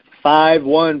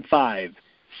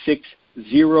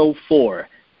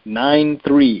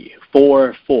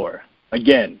 515-604-9344.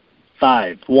 Again,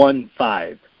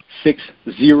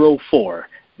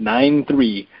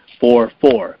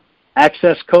 515-604-9344.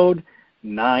 Access code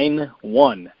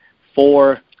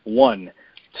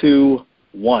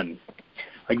 914121.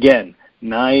 Again,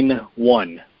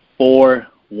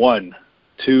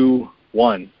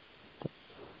 914121.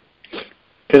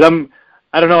 Because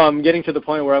I don't know, I'm getting to the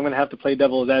point where I'm going to have to play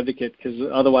devil's advocate, because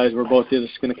otherwise we're both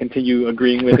just going to continue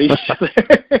agreeing with each other.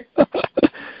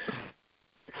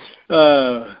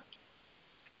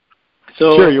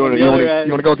 So sure, you want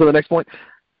to go to the next point?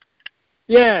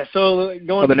 Yeah, so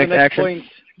going to the next point.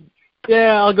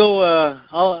 Yeah, I'll go.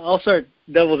 I'll start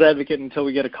devil's advocate until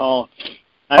we get a call.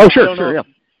 Sure, yeah.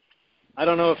 I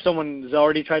don't know if someone's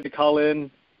already tried to call in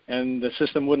and the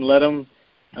system wouldn't let them.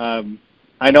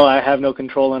 I know I have no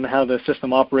control on how the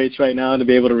system operates right now to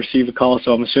be able to receive a call,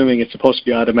 so I'm assuming it's supposed to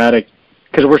be automatic,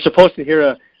 because we're supposed to hear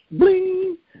a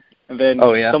bling, and then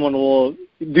someone will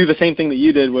do the same thing that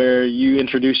you did, where you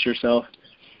introduce yourself,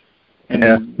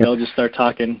 and they'll just start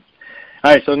talking.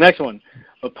 All right, so next one.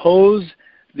 Oppose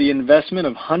the investment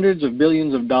of hundreds of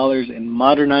billions of dollars in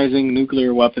modernizing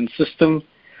nuclear weapon systems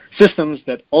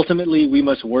that ultimately we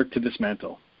must work to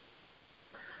dismantle.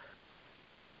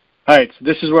 All right, so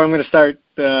this is where I'm going to start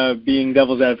being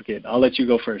devil's advocate. I'll let you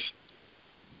go first.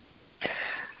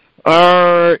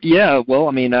 Yeah, well,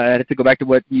 I mean, I have to go back to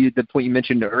the point you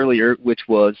mentioned earlier, which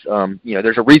was,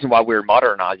 there's a reason why we're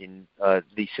modernizing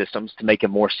these systems, to make them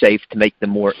more safe, to make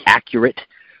them more accurate,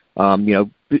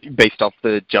 based off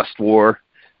the just war,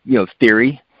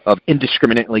 theory of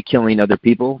indiscriminately killing other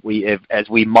people. As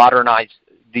we modernize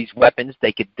these weapons,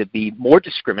 they could be more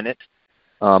discriminate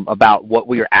about what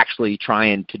we are actually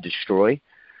trying to destroy.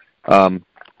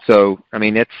 So, I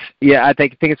mean, I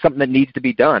think it's something that needs to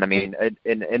be done. I mean,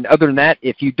 and other than that,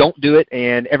 if you don't do it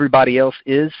and everybody else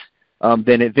is,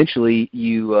 then eventually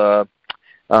you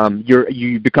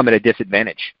become at a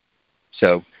disadvantage.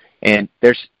 So, and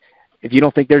if you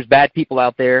don't think there's bad people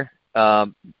out there,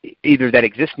 either that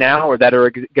exist now or that are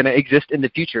going to exist in the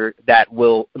future, that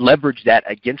will leverage that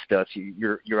against us,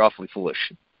 you're awfully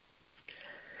foolish.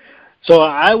 So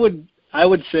I would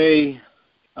say,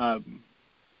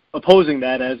 opposing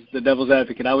that as the devil's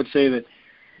advocate, I would say that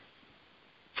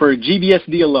for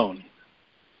GBSD alone,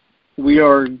 we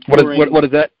are... What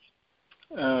is that?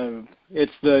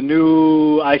 It's the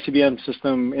new ICBM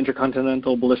system,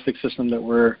 Intercontinental Ballistic System, that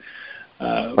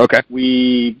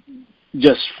we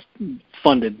just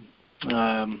funded.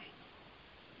 Let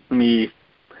me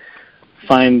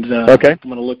find... I'm going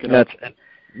to look it up.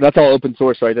 That's all open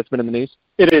source, right? That's been in the news?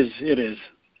 It is.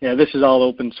 Yeah, this is all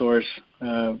open source.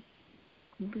 I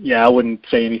wouldn't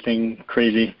say anything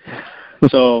crazy.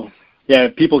 So, yeah,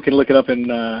 people can look it up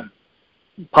in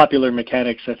Popular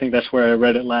Mechanics. I think that's where I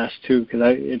read it last, too, because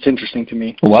it's interesting to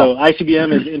me. Wow. So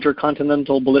ICBM is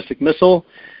Intercontinental Ballistic Missile,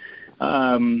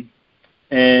 and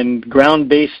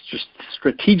ground-based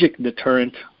strategic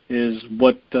deterrent is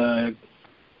what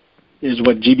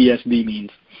GBSD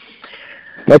means.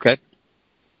 Okay.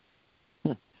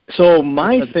 So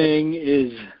my thing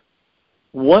is,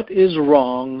 what is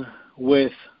wrong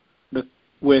with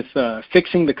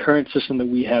fixing the current system that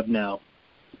we have now?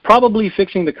 Probably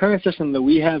fixing the current system that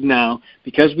we have now,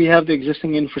 because we have the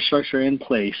existing infrastructure in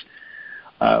place.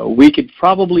 We could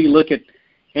probably look at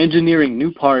engineering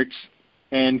new parts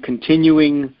and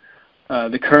continuing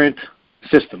the current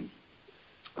system.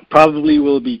 Probably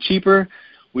will be cheaper.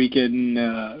 We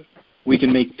can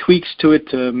make tweaks to it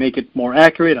to make it more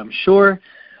accurate, I'm sure,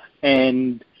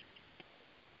 and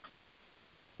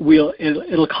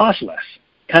it'll cost less.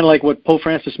 Kind of like what Pope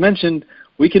Francis mentioned,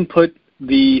 we can put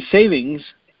the savings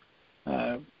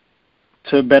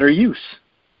to better use.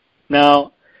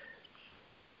 Now,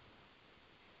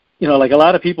 like a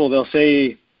lot of people, they'll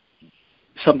say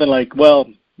something like, well,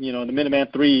 the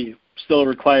Minuteman 3 still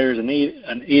requires an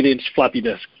 8-inch floppy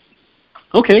disk.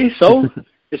 Okay, so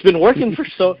it's been working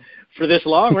for this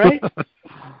long, right?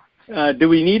 Do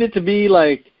we need it to be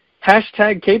like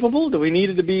hashtag capable? Do we need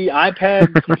it to be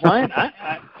iPad compliant?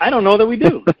 I don't know that we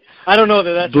do. I don't know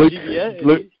that that's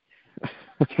GPS.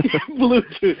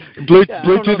 Bluetooth.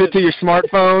 Bluetooth it to your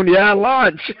smartphone. Yeah,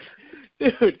 launch.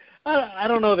 Dude, I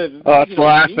don't know that. Oh, that's the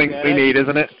last thing we need,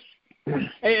 isn't it?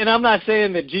 And I'm not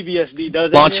saying that GBSD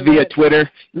does launch any of via that.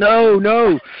 Twitter.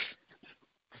 No.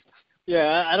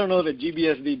 Yeah, I don't know that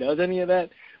GBSD does any of that,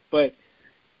 but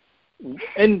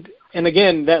and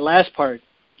again, that last part,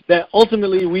 that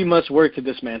ultimately we must work to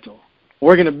dismantle.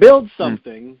 We're going to build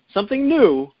something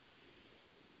new,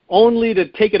 only to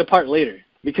take it apart later,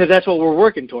 because that's what we're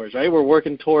working towards, right? We're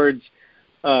working towards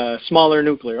smaller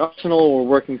nuclear arsenal. We're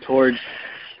working towards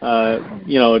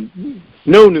no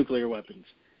nuclear weapons.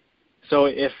 So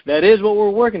if that is what we're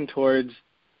working towards,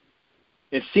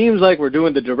 it seems like we're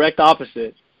doing the direct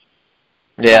opposite.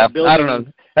 Yeah, I don't know.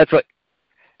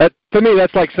 To me,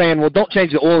 that's like saying, well, don't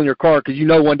change the oil in your car because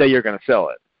one day you're going to sell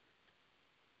it.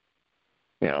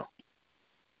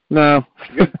 No.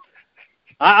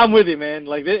 I'm with you, man.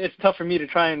 Like, it's tough for me to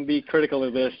try and be critical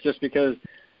of this just because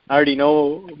I already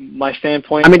know my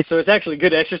standpoint. So it's actually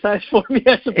good exercise for me,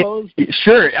 I suppose.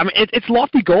 Sure. It's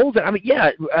lofty goals.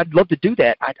 Yeah, I'd love to do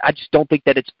that. I just don't think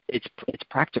that it's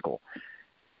practical.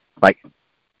 Like,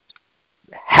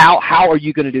 how are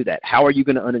you going to do that? How are you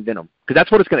going to uninvent them? Because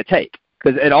that's what it's going to take.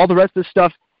 And all the rest of the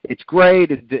stuff, it's great.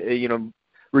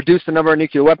 Reduce the number of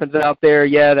nuclear weapons out there.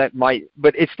 Yeah, that might.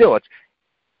 But it's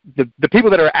the people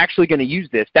that are actually going to use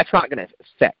this. That's not going to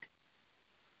affect.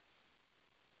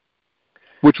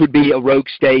 Which would be a rogue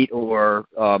state or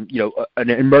an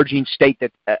emerging state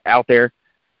that's out there,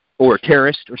 or a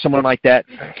terrorist or someone like that.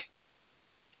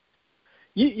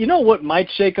 You know what might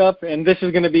shake up, and this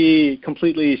is going to be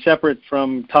completely separate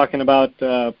from talking about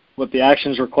what the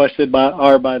actions requested by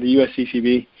the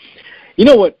USCCB. You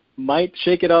know what might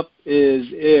shake it up is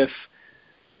if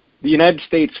the United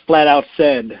States flat out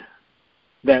said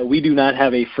that we do not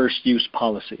have a first use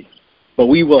policy, but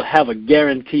we will have a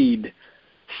guaranteed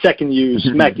second use,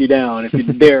 smack you down if you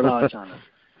dare launch on us.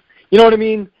 You know what I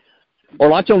mean? Or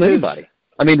launch on anybody.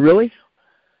 Really?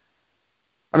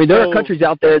 There are countries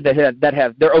out there that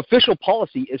have their official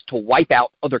policy is to wipe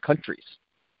out other countries.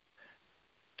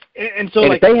 And so,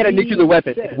 if they had a nuclear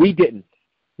weapon, if we didn't,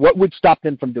 what would stop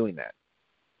them from doing that?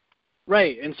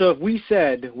 Right. And so if we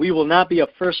said we will not be a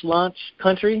first launch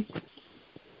country,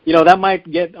 that might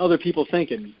get other people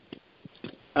thinking,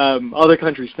 other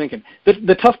countries thinking.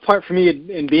 The tough part for me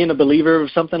in being a believer of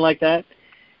something like that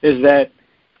is that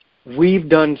we've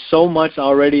done so much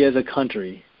already as a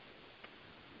country,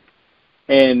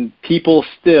 and people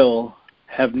still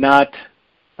have not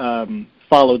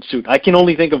followed suit. I can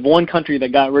only think of one country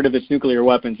that got rid of its nuclear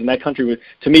weapons, and that country,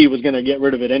 to me, was going to get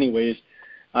rid of it anyways,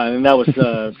 and that was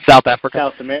South Africa.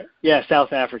 South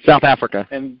Africa. South Africa.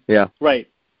 And yeah, right,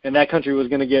 and that country was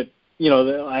going to get.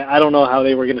 I don't know how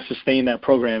they were going to sustain that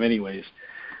program anyways,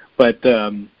 but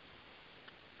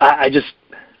I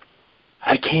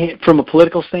can't. From a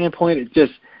political standpoint,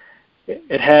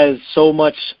 it has so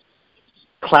much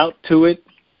clout to it.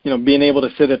 Being able to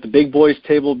sit at the big boys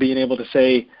table, being able to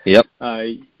say, "Yep,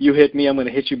 you hit me, I'm going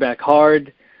to hit you back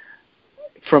hard."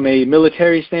 From a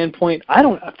military standpoint, I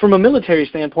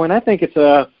think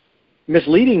it's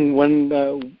misleading when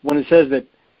it says that.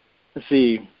 Let's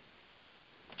see.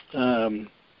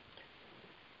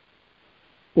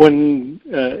 When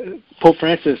Pope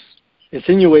Francis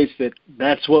insinuates that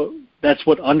that's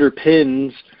what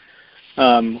underpins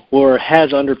or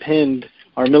has underpinned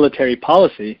our military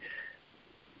policy,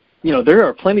 there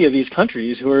are plenty of these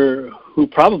countries who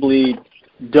probably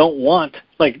don't want,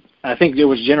 like I think it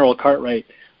was General Cartwright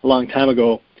a long time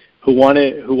ago who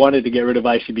wanted to get rid of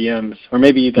ICBMs, or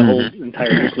maybe the whole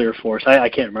entire nuclear force. I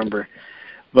can't remember,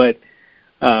 but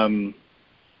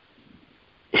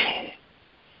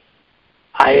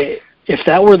if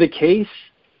that were the case,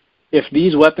 if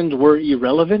these weapons were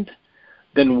irrelevant,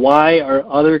 then why are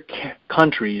other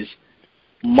countries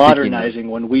modernizing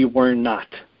when we were not?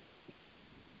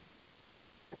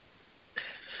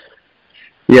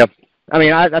 Yeah. I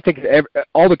mean, I think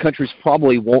all the countries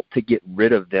probably want to get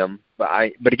rid of them,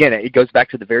 but again, it goes back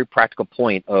to the very practical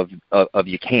point of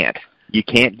you can't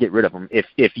get rid of them.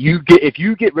 If you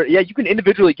get rid, you can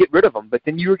individually get rid of them, but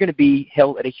then you're going to be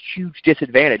held at a huge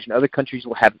disadvantage, and other countries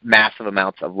will have massive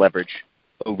amounts of leverage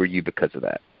over you because of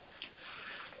that.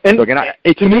 And so again,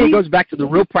 to me, it goes back to the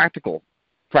real practical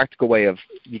way of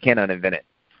you can't uninvent it.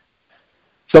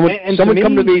 Someone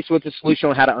come to me with a solution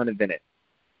on how to uninvent it,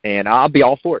 and I'll be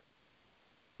all for it.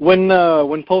 When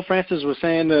Pope Francis was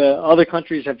saying other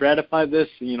countries have ratified this,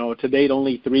 to date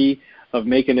only 3 of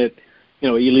making it,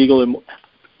 illegal.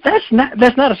 That's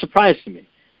not a surprise to me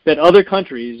that other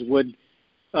countries would,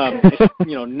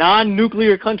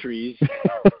 non-nuclear countries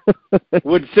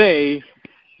would say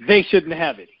they shouldn't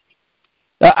have it.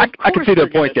 I can see their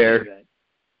point there.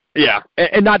 Yeah,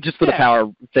 and not just for the power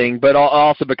thing, but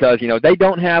also because they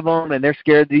don't have them, and they're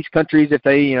scared these countries, if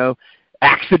they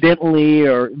accidentally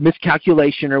or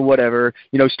miscalculation or whatever,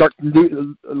 start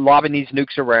lobbing these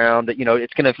nukes around,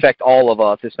 it's going to affect all of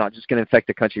us. It's not just going to affect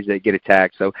the countries that get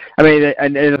attacked. So, I mean,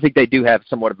 and I think they do have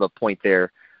somewhat of a point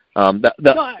there. And this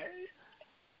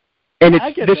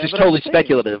is totally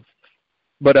speculative,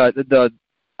 but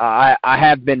I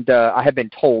have been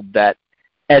told that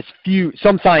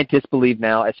some scientists believe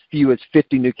now as few as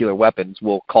 50 nuclear weapons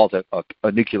will cause a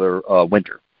nuclear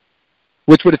winter,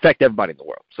 which would affect everybody in the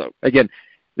world. So again,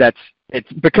 it's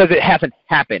because it hasn't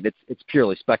happened. It's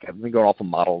purely speculative. We go off of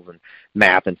models and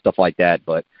math and stuff like that.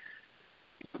 But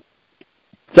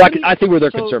so I think where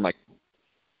they're concerned, Mike.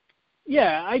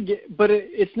 Yeah, I get, but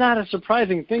it's not a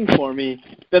surprising thing for me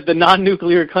that the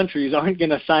non-nuclear countries aren't going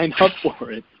to sign up for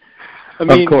it. I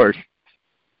mean, of course,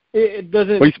 it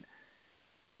doesn't.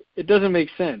 It doesn't make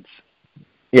sense.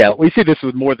 Yeah, we see this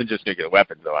with more than just nuclear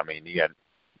weapons, though. I mean, you got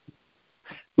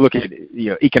look at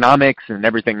economics and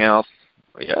everything else.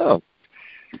 Yeah,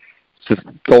 just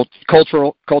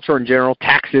culture in general,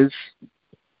 taxes.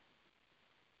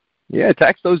 Yeah,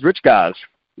 tax those rich guys.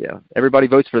 Yeah, everybody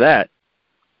votes for that.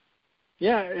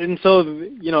 Yeah, and so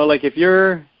like if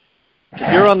you're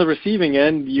on the receiving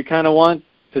end, you kind of want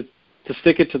to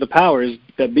stick it to the powers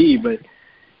that be. But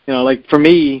like for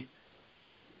me,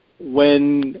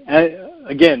 when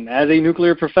again as a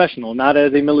nuclear professional, not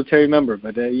as a military member,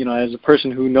 but as a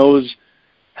person who knows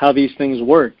how these things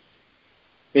work,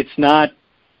 it's not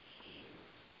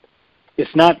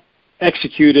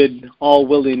executed all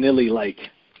willy-nilly like.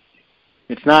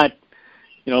 It's not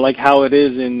like how it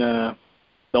is in the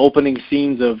opening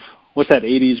scenes of what's that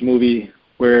 80s movie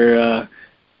where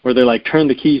they're like, turn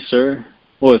the key, sir.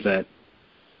 What was that?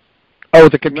 Oh,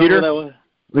 the computer.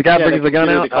 The guy brings the gun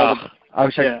out. I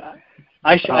should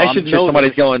know.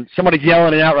 Somebody's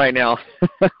yelling it out right now.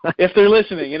 If they're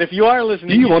listening, and if you are listening,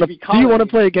 do you want to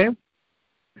play a game?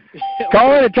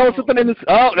 Call in and tell us something in this.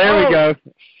 Oh, there we go.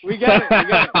 We got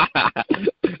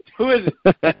it. Who is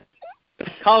it?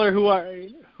 Caller, who are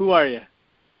you?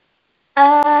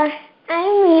 I'm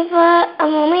Eva.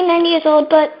 I'm only 9 years old,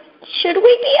 but should we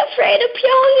be afraid of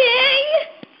Pyongyang?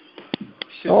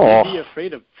 Should we be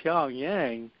afraid of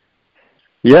Pyongyang?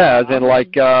 Yeah, as in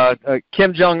like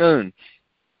Kim Jong-un.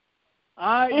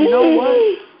 You know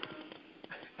what?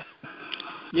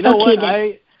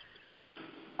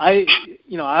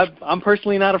 I'm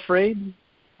personally not afraid.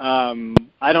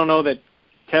 I don't know that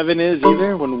Kevin is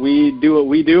either when we do what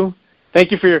we do.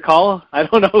 Thank you for your call. I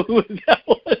don't know who that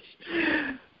was.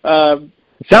 It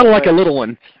sounded like a little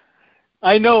one.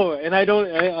 I know, and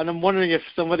I'm wondering if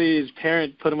somebody's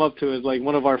parent put him up to as like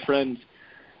one of our friends.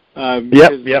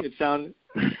 Yep. It sounded,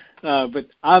 but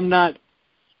I'm not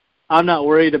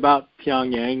worried about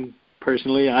Pyongyang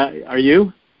personally. Are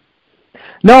you?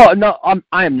 No,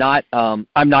 I am not.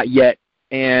 I'm not yet,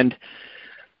 and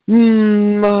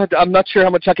I'm not sure how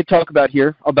much I could talk about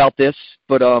here about this.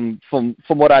 But from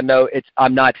what I know, it's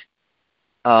not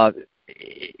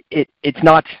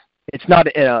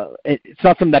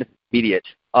something that's immediate.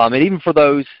 And even for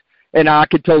those, and I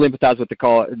could totally empathize with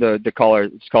the caller,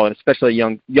 especially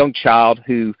a young child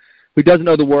who doesn't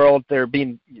know the world. They're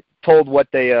being told what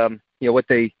they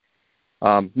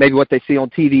maybe what they see on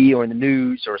TV or in the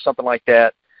news or something like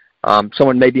that.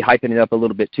 Someone may be hyping it up a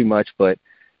little bit too much, but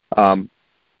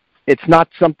it's not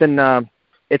something I'm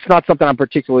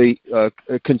particularly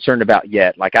concerned about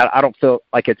yet. Like I don't feel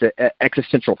like it's an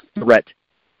existential threat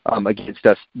against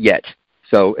us yet.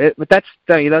 So, but that's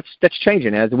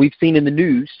changing, as we've seen in the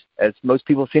news, as most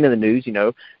people have seen in the news.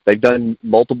 They've done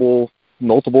multiple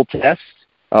multiple tests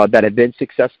that have been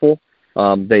successful.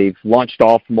 They've launched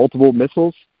off multiple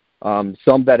missiles,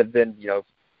 some that have been,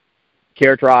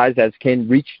 characterized as can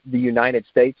reach the United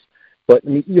States. But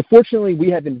fortunately, we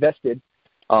have invested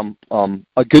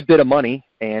a good bit of money,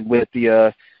 and with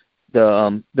the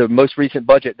most recent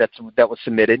budget that was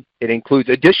submitted, it includes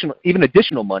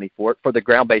additional money for the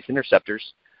ground-based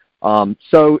interceptors.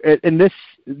 So in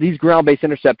these ground-based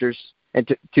interceptors, and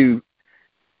to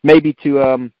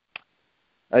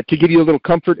give you a little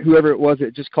comfort, whoever it was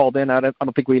that just called in, I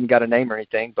don't think we even got a name or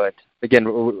anything, but again,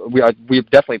 we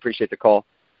definitely appreciate the call.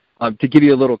 To give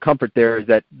you a little comfort there is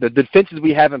that the defenses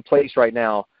we have in place right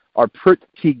now are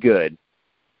pretty good.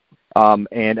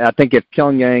 And I think if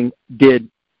Pyongyang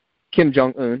Kim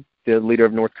Jong-un, the leader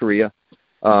of North Korea,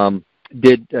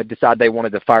 did decide they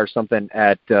wanted to fire something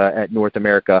at North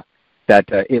America, that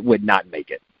it would not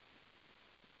make it.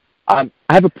 I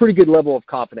have a pretty good level of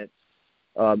confidence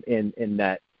in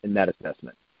that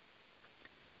assessment.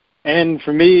 And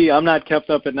for me, I'm not kept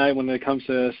up at night when it comes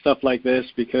to stuff like this,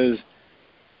 because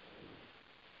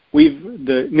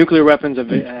the nuclear weapons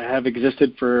have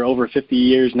existed for over 50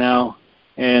 years now,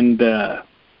 and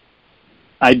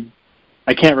I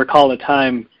can't recall a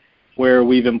time where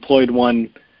we've employed one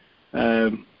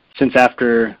since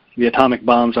after the atomic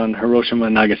bombs on Hiroshima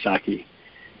and Nagasaki.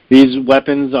 These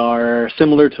weapons are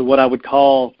similar to what I would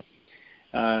call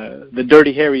the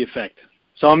Dirty Harry effect.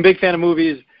 So I'm a big fan of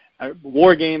movies.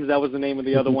 War Games, that was the name of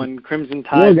the other one. Crimson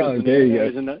Tide. There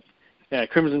you go.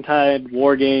 Crimson Tide,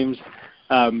 War Games.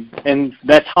 And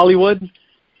that's Hollywood.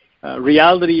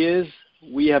 Reality is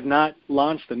we have not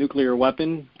launched a nuclear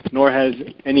weapon, nor has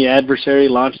any adversary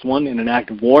launched one in an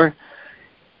act of war.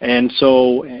 And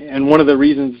one of the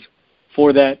reasons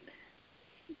for that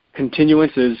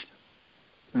continuance is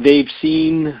they've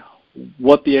seen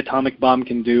what the atomic bomb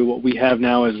can do. What we have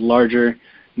now is larger.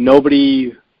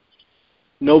 Nobody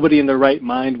in their right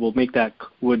mind will make that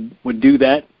would do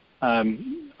that.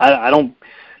 I don't.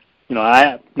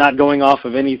 I'm not going off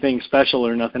of anything special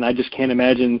or nothing. I just can't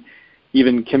imagine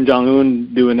even Kim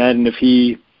Jong-un doing that. And if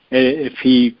he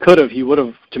could have, he would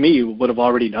have. To me, would have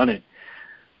already done it.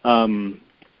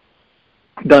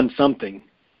 Done something,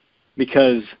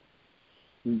 because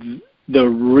the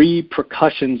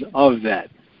repercussions of that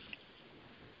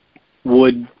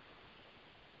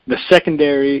the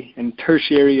secondary and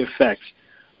tertiary effects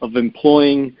of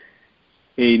employing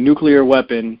a nuclear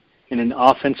weapon in an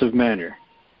offensive manner,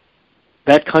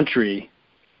 that country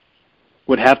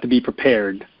would have to be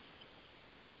prepared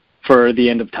for the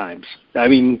end of times. I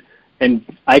mean, and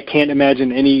I can't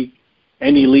imagine any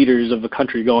leaders of the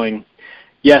country going,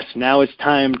 yes, now it's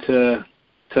time to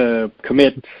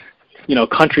commit,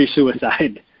 country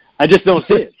suicide. I just don't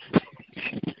see it.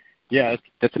 Yeah,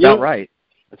 that's about right.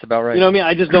 That's about right. You know what I mean?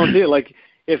 I just don't see it. Like,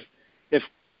 if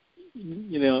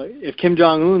Kim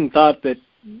Jong-un thought that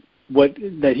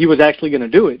he was actually going to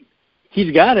do it,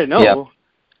 he's got to know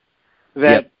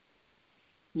that,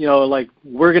 like,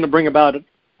 we're going to bring about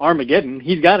Armageddon.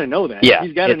 He's got to know that. Yeah.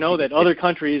 He's got to know that other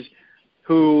countries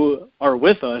who are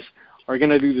with us are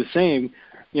going to do the same.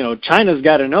 China's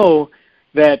got to know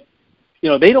that,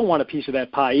 they don't want a piece of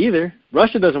that pie either.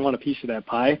 Russia doesn't want a piece of that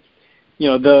pie.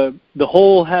 The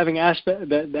whole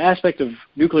the aspect of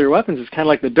nuclear weapons is kind of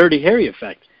like the Dirty Harry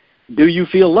effect. Do you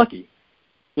feel lucky?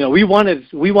 We want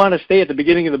to stay at the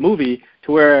beginning of the movie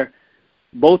to where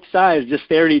both sides just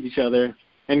stare at each other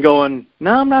and going,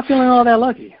 no, I'm not feeling all that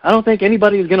lucky. I don't think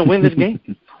anybody is going to win this game.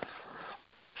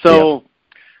 So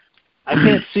I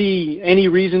can't see any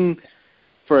reason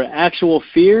for actual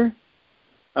fear.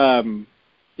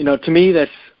 To me, that's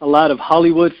a lot of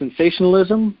Hollywood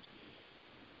sensationalism,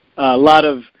 a lot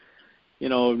of,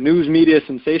 news media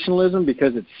sensationalism,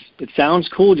 because it sounds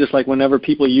cool, just like whenever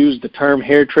people use the term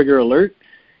hair trigger alert.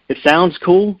 It sounds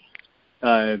cool,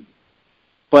 but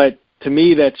to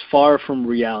me, that's far from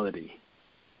reality.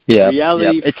 Yeah.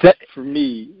 Reality for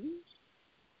me.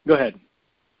 Go ahead.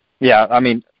 Yeah, I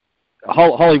mean,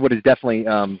 Hollywood has definitely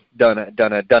done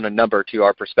a number to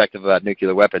our perspective about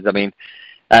nuclear weapons. I mean,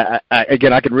 I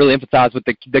can really empathize with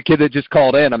the kid that just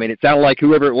called in. I mean, it sounded like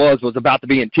whoever it was about to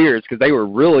be in tears, because they were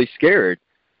really scared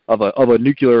of a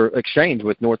nuclear exchange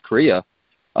with North Korea.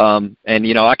 And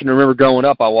I can remember growing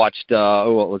up, I watched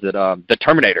The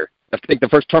Terminator. I think the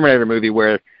first Terminator movie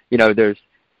where it was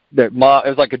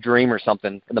like a dream or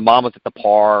something, and the mom was at the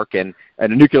park, and a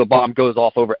nuclear bomb goes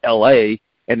off over L.A.,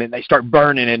 and then they start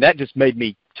burning, and that just made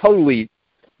me totally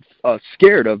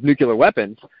scared of nuclear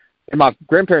weapons. And my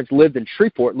grandparents lived in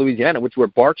Shreveport, Louisiana, which is where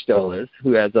Barksdale is,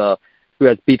 who has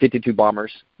B-52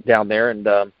 bombers down there. And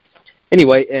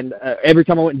anyway, every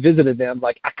time I went and visited them,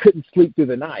 like, I couldn't sleep through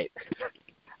the night.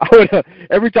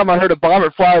 Every time I heard a bomber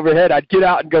fly overhead, I'd get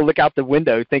out and go look out the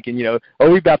window thinking, are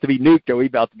we about to be nuked? Are we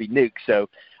about to be nuked? So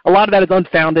a lot of that is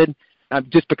unfounded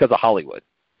just because of Hollywood.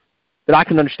 But I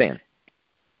can understand.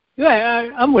 Yeah,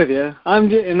 I'm with you.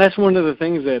 And that's one of the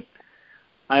things that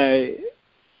in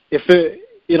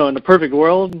the perfect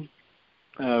world,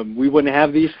 we wouldn't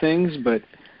have these things, but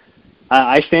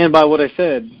I stand by what I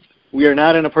said. We are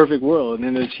not in a perfect world,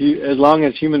 and as long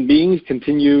as human beings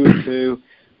continue to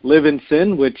live in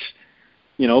sin, which,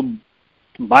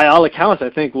 by all accounts, I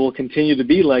think will continue to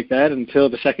be like that until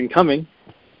the second coming.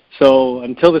 So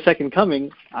until the second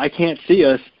coming, I can't see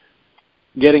us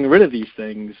getting rid of these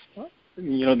things.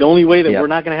 The only way that we're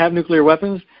not going to have nuclear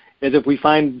weapons is if we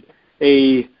find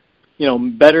a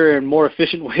better and more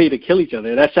efficient way to kill each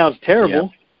other. That sounds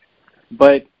terrible,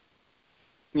 but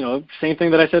same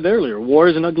thing that I said earlier. War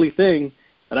is an ugly thing,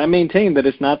 but I maintain that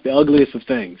it's not the ugliest of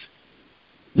things.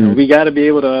 We got to be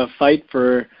able to fight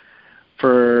for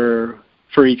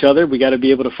each other. We got to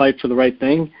be able to fight for the right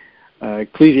thing.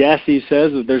 Ecclesiastes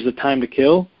says that there's a time to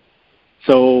kill.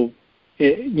 So,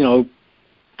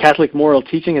 Catholic moral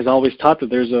teaching has always taught that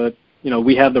there's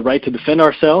we have the right to defend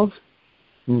ourselves.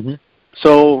 Mm-hmm.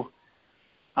 So,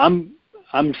 I'm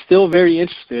still very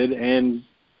interested in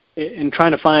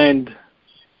trying to find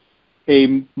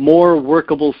a more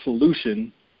workable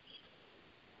solution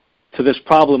to this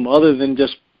problem other than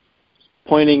just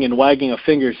pointing and wagging a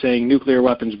finger saying nuclear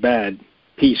weapons bad,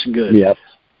 peace good. Yep.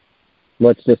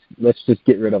 Let's just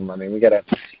get rid of them. I mean,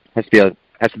 has to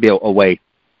be a way.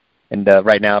 And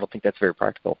right now I don't think that's very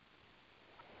practical.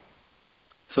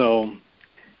 So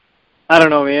I don't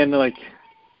know, man,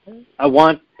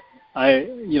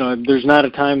 there's not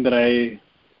a time that I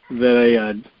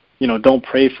don't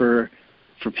pray for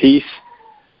peace.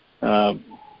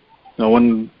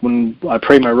 When I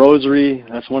pray my rosary,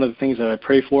 that's one of the things that I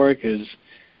pray for, because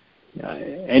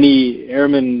any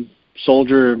airman,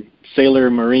 soldier,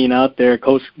 sailor, Marine out there,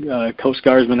 Coast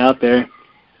Guardsman out there,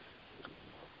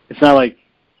 it's not like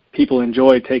people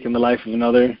enjoy taking the life of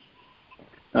another.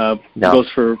 No. It goes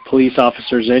for police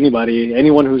officers,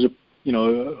 anyone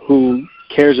who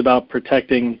cares about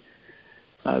protecting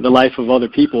the life of other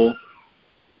people.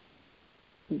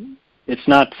 It's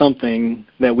not something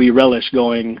that we relish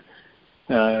going,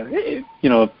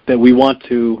 that we want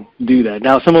to do that.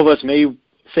 Now, some of us may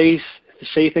say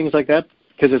things like that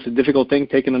because it's a difficult thing,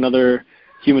 taking another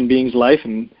human being's life,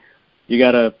 and you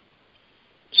got to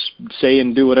say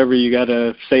and do whatever you got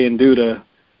to say and do to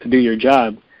do your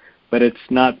job. But it's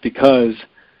not because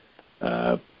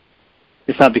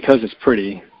it's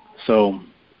pretty. So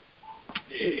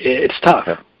it's tough.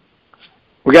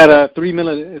 We got 3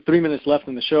 minutes left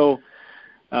in the show,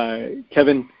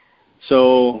 Kevin.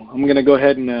 So I'm going to go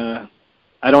ahead and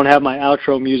I don't have my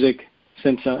outro music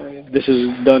since this is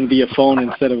done via phone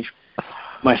instead of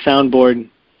my soundboard.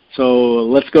 So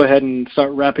let's go ahead and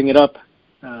start wrapping it up,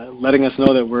 letting us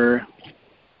know that we're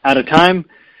out of time.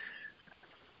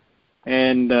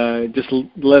 And just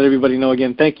let everybody know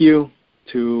again, thank you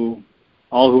to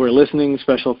all who are listening.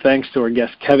 Special thanks to our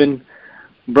guest, Kevin.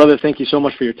 Brother, thank you so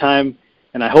much for your time.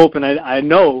 And I hope and I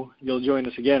know you'll join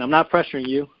us again. I'm not pressuring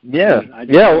you. Yeah. Are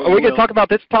we going to talk about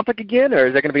this topic again, or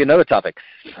is there going to be another topic?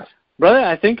 Brother,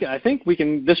 I think we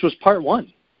can. This was part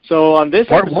one. So on this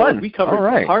episode, we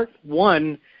covered part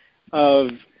one of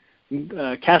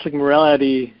Catholic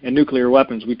morality and nuclear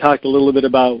weapons. We talked a little bit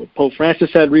about what Pope Francis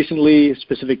said recently, a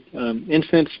specific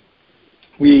instance.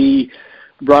 We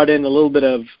brought in a little bit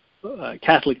of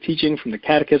Catholic teaching from the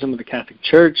Catechism of the Catholic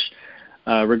Church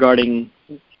regarding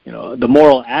the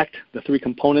moral act, the three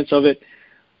components of it.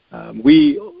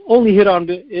 We only hit on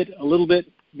it a little bit.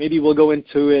 Maybe we'll go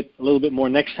into it a little bit more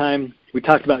next time. We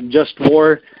talked about just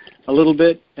war a little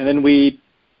bit, and then we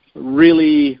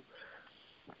really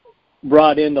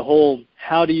brought in the whole,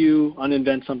 how do you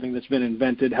uninvent something that's been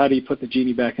invented? How do you put the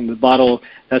genie back in the bottle?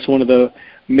 That's one of the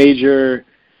major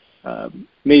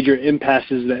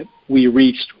impasses that we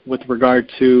reached with regard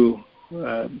to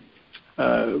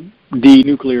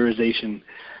denuclearization.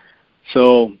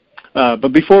 So,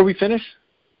 but before we finish,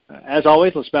 as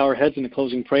always, let's bow our heads in a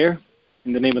closing prayer.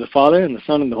 In the name of the Father, and the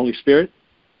Son, and the Holy Spirit.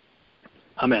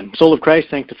 Amen. Soul of Christ,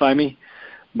 sanctify me.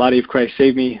 Body of Christ,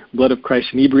 save me. Blood of Christ,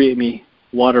 inebriate me.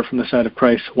 Water from the side of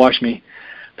Christ, wash me.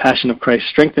 Passion of Christ,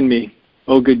 strengthen me.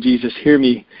 O good Jesus, hear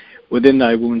me. Within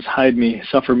thy wounds hide me.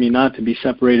 Suffer me not to be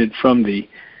separated from thee.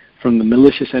 From the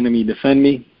malicious enemy defend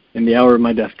me. In the hour of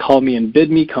my death call me and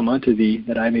bid me come unto thee,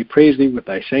 that I may praise thee with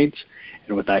thy saints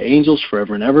and with thy angels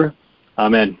forever and ever.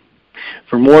 Amen.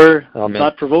 For more Amen.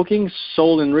 thought-provoking,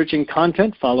 soul-enriching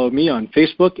content, follow me on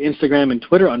Facebook, Instagram, and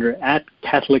Twitter under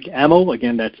 @CatholicAmmo.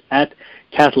 Again, that's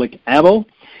 @CatholicAmmo.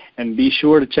 And be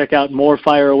sure to check out more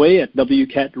Fire Away at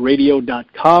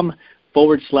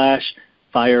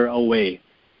wcatradio.com/Fire Away.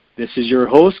 This is your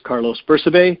host, Carlos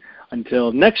Bersabe.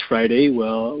 Until next Friday,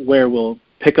 where we'll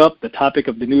pick up the topic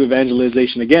of the new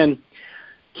evangelization again,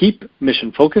 keep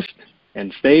mission-focused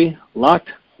and stay locked,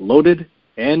 loaded,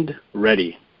 and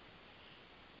ready.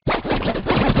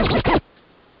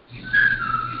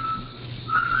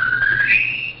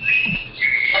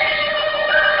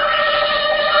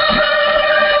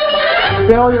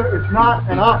 Failure is not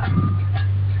an option.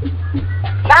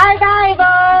 Bye-bye,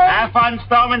 boys. Have fun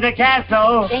storming the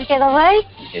castle. Think of the way?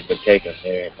 It would take us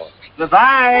very far.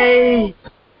 Goodbye.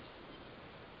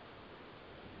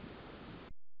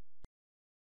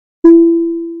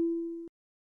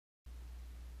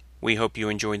 We hope you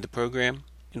enjoyed the program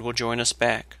and will join us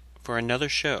back for another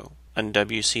show on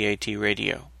WCAT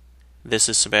Radio. This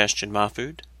is Sebastian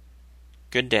Mahfood.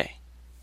 Good day.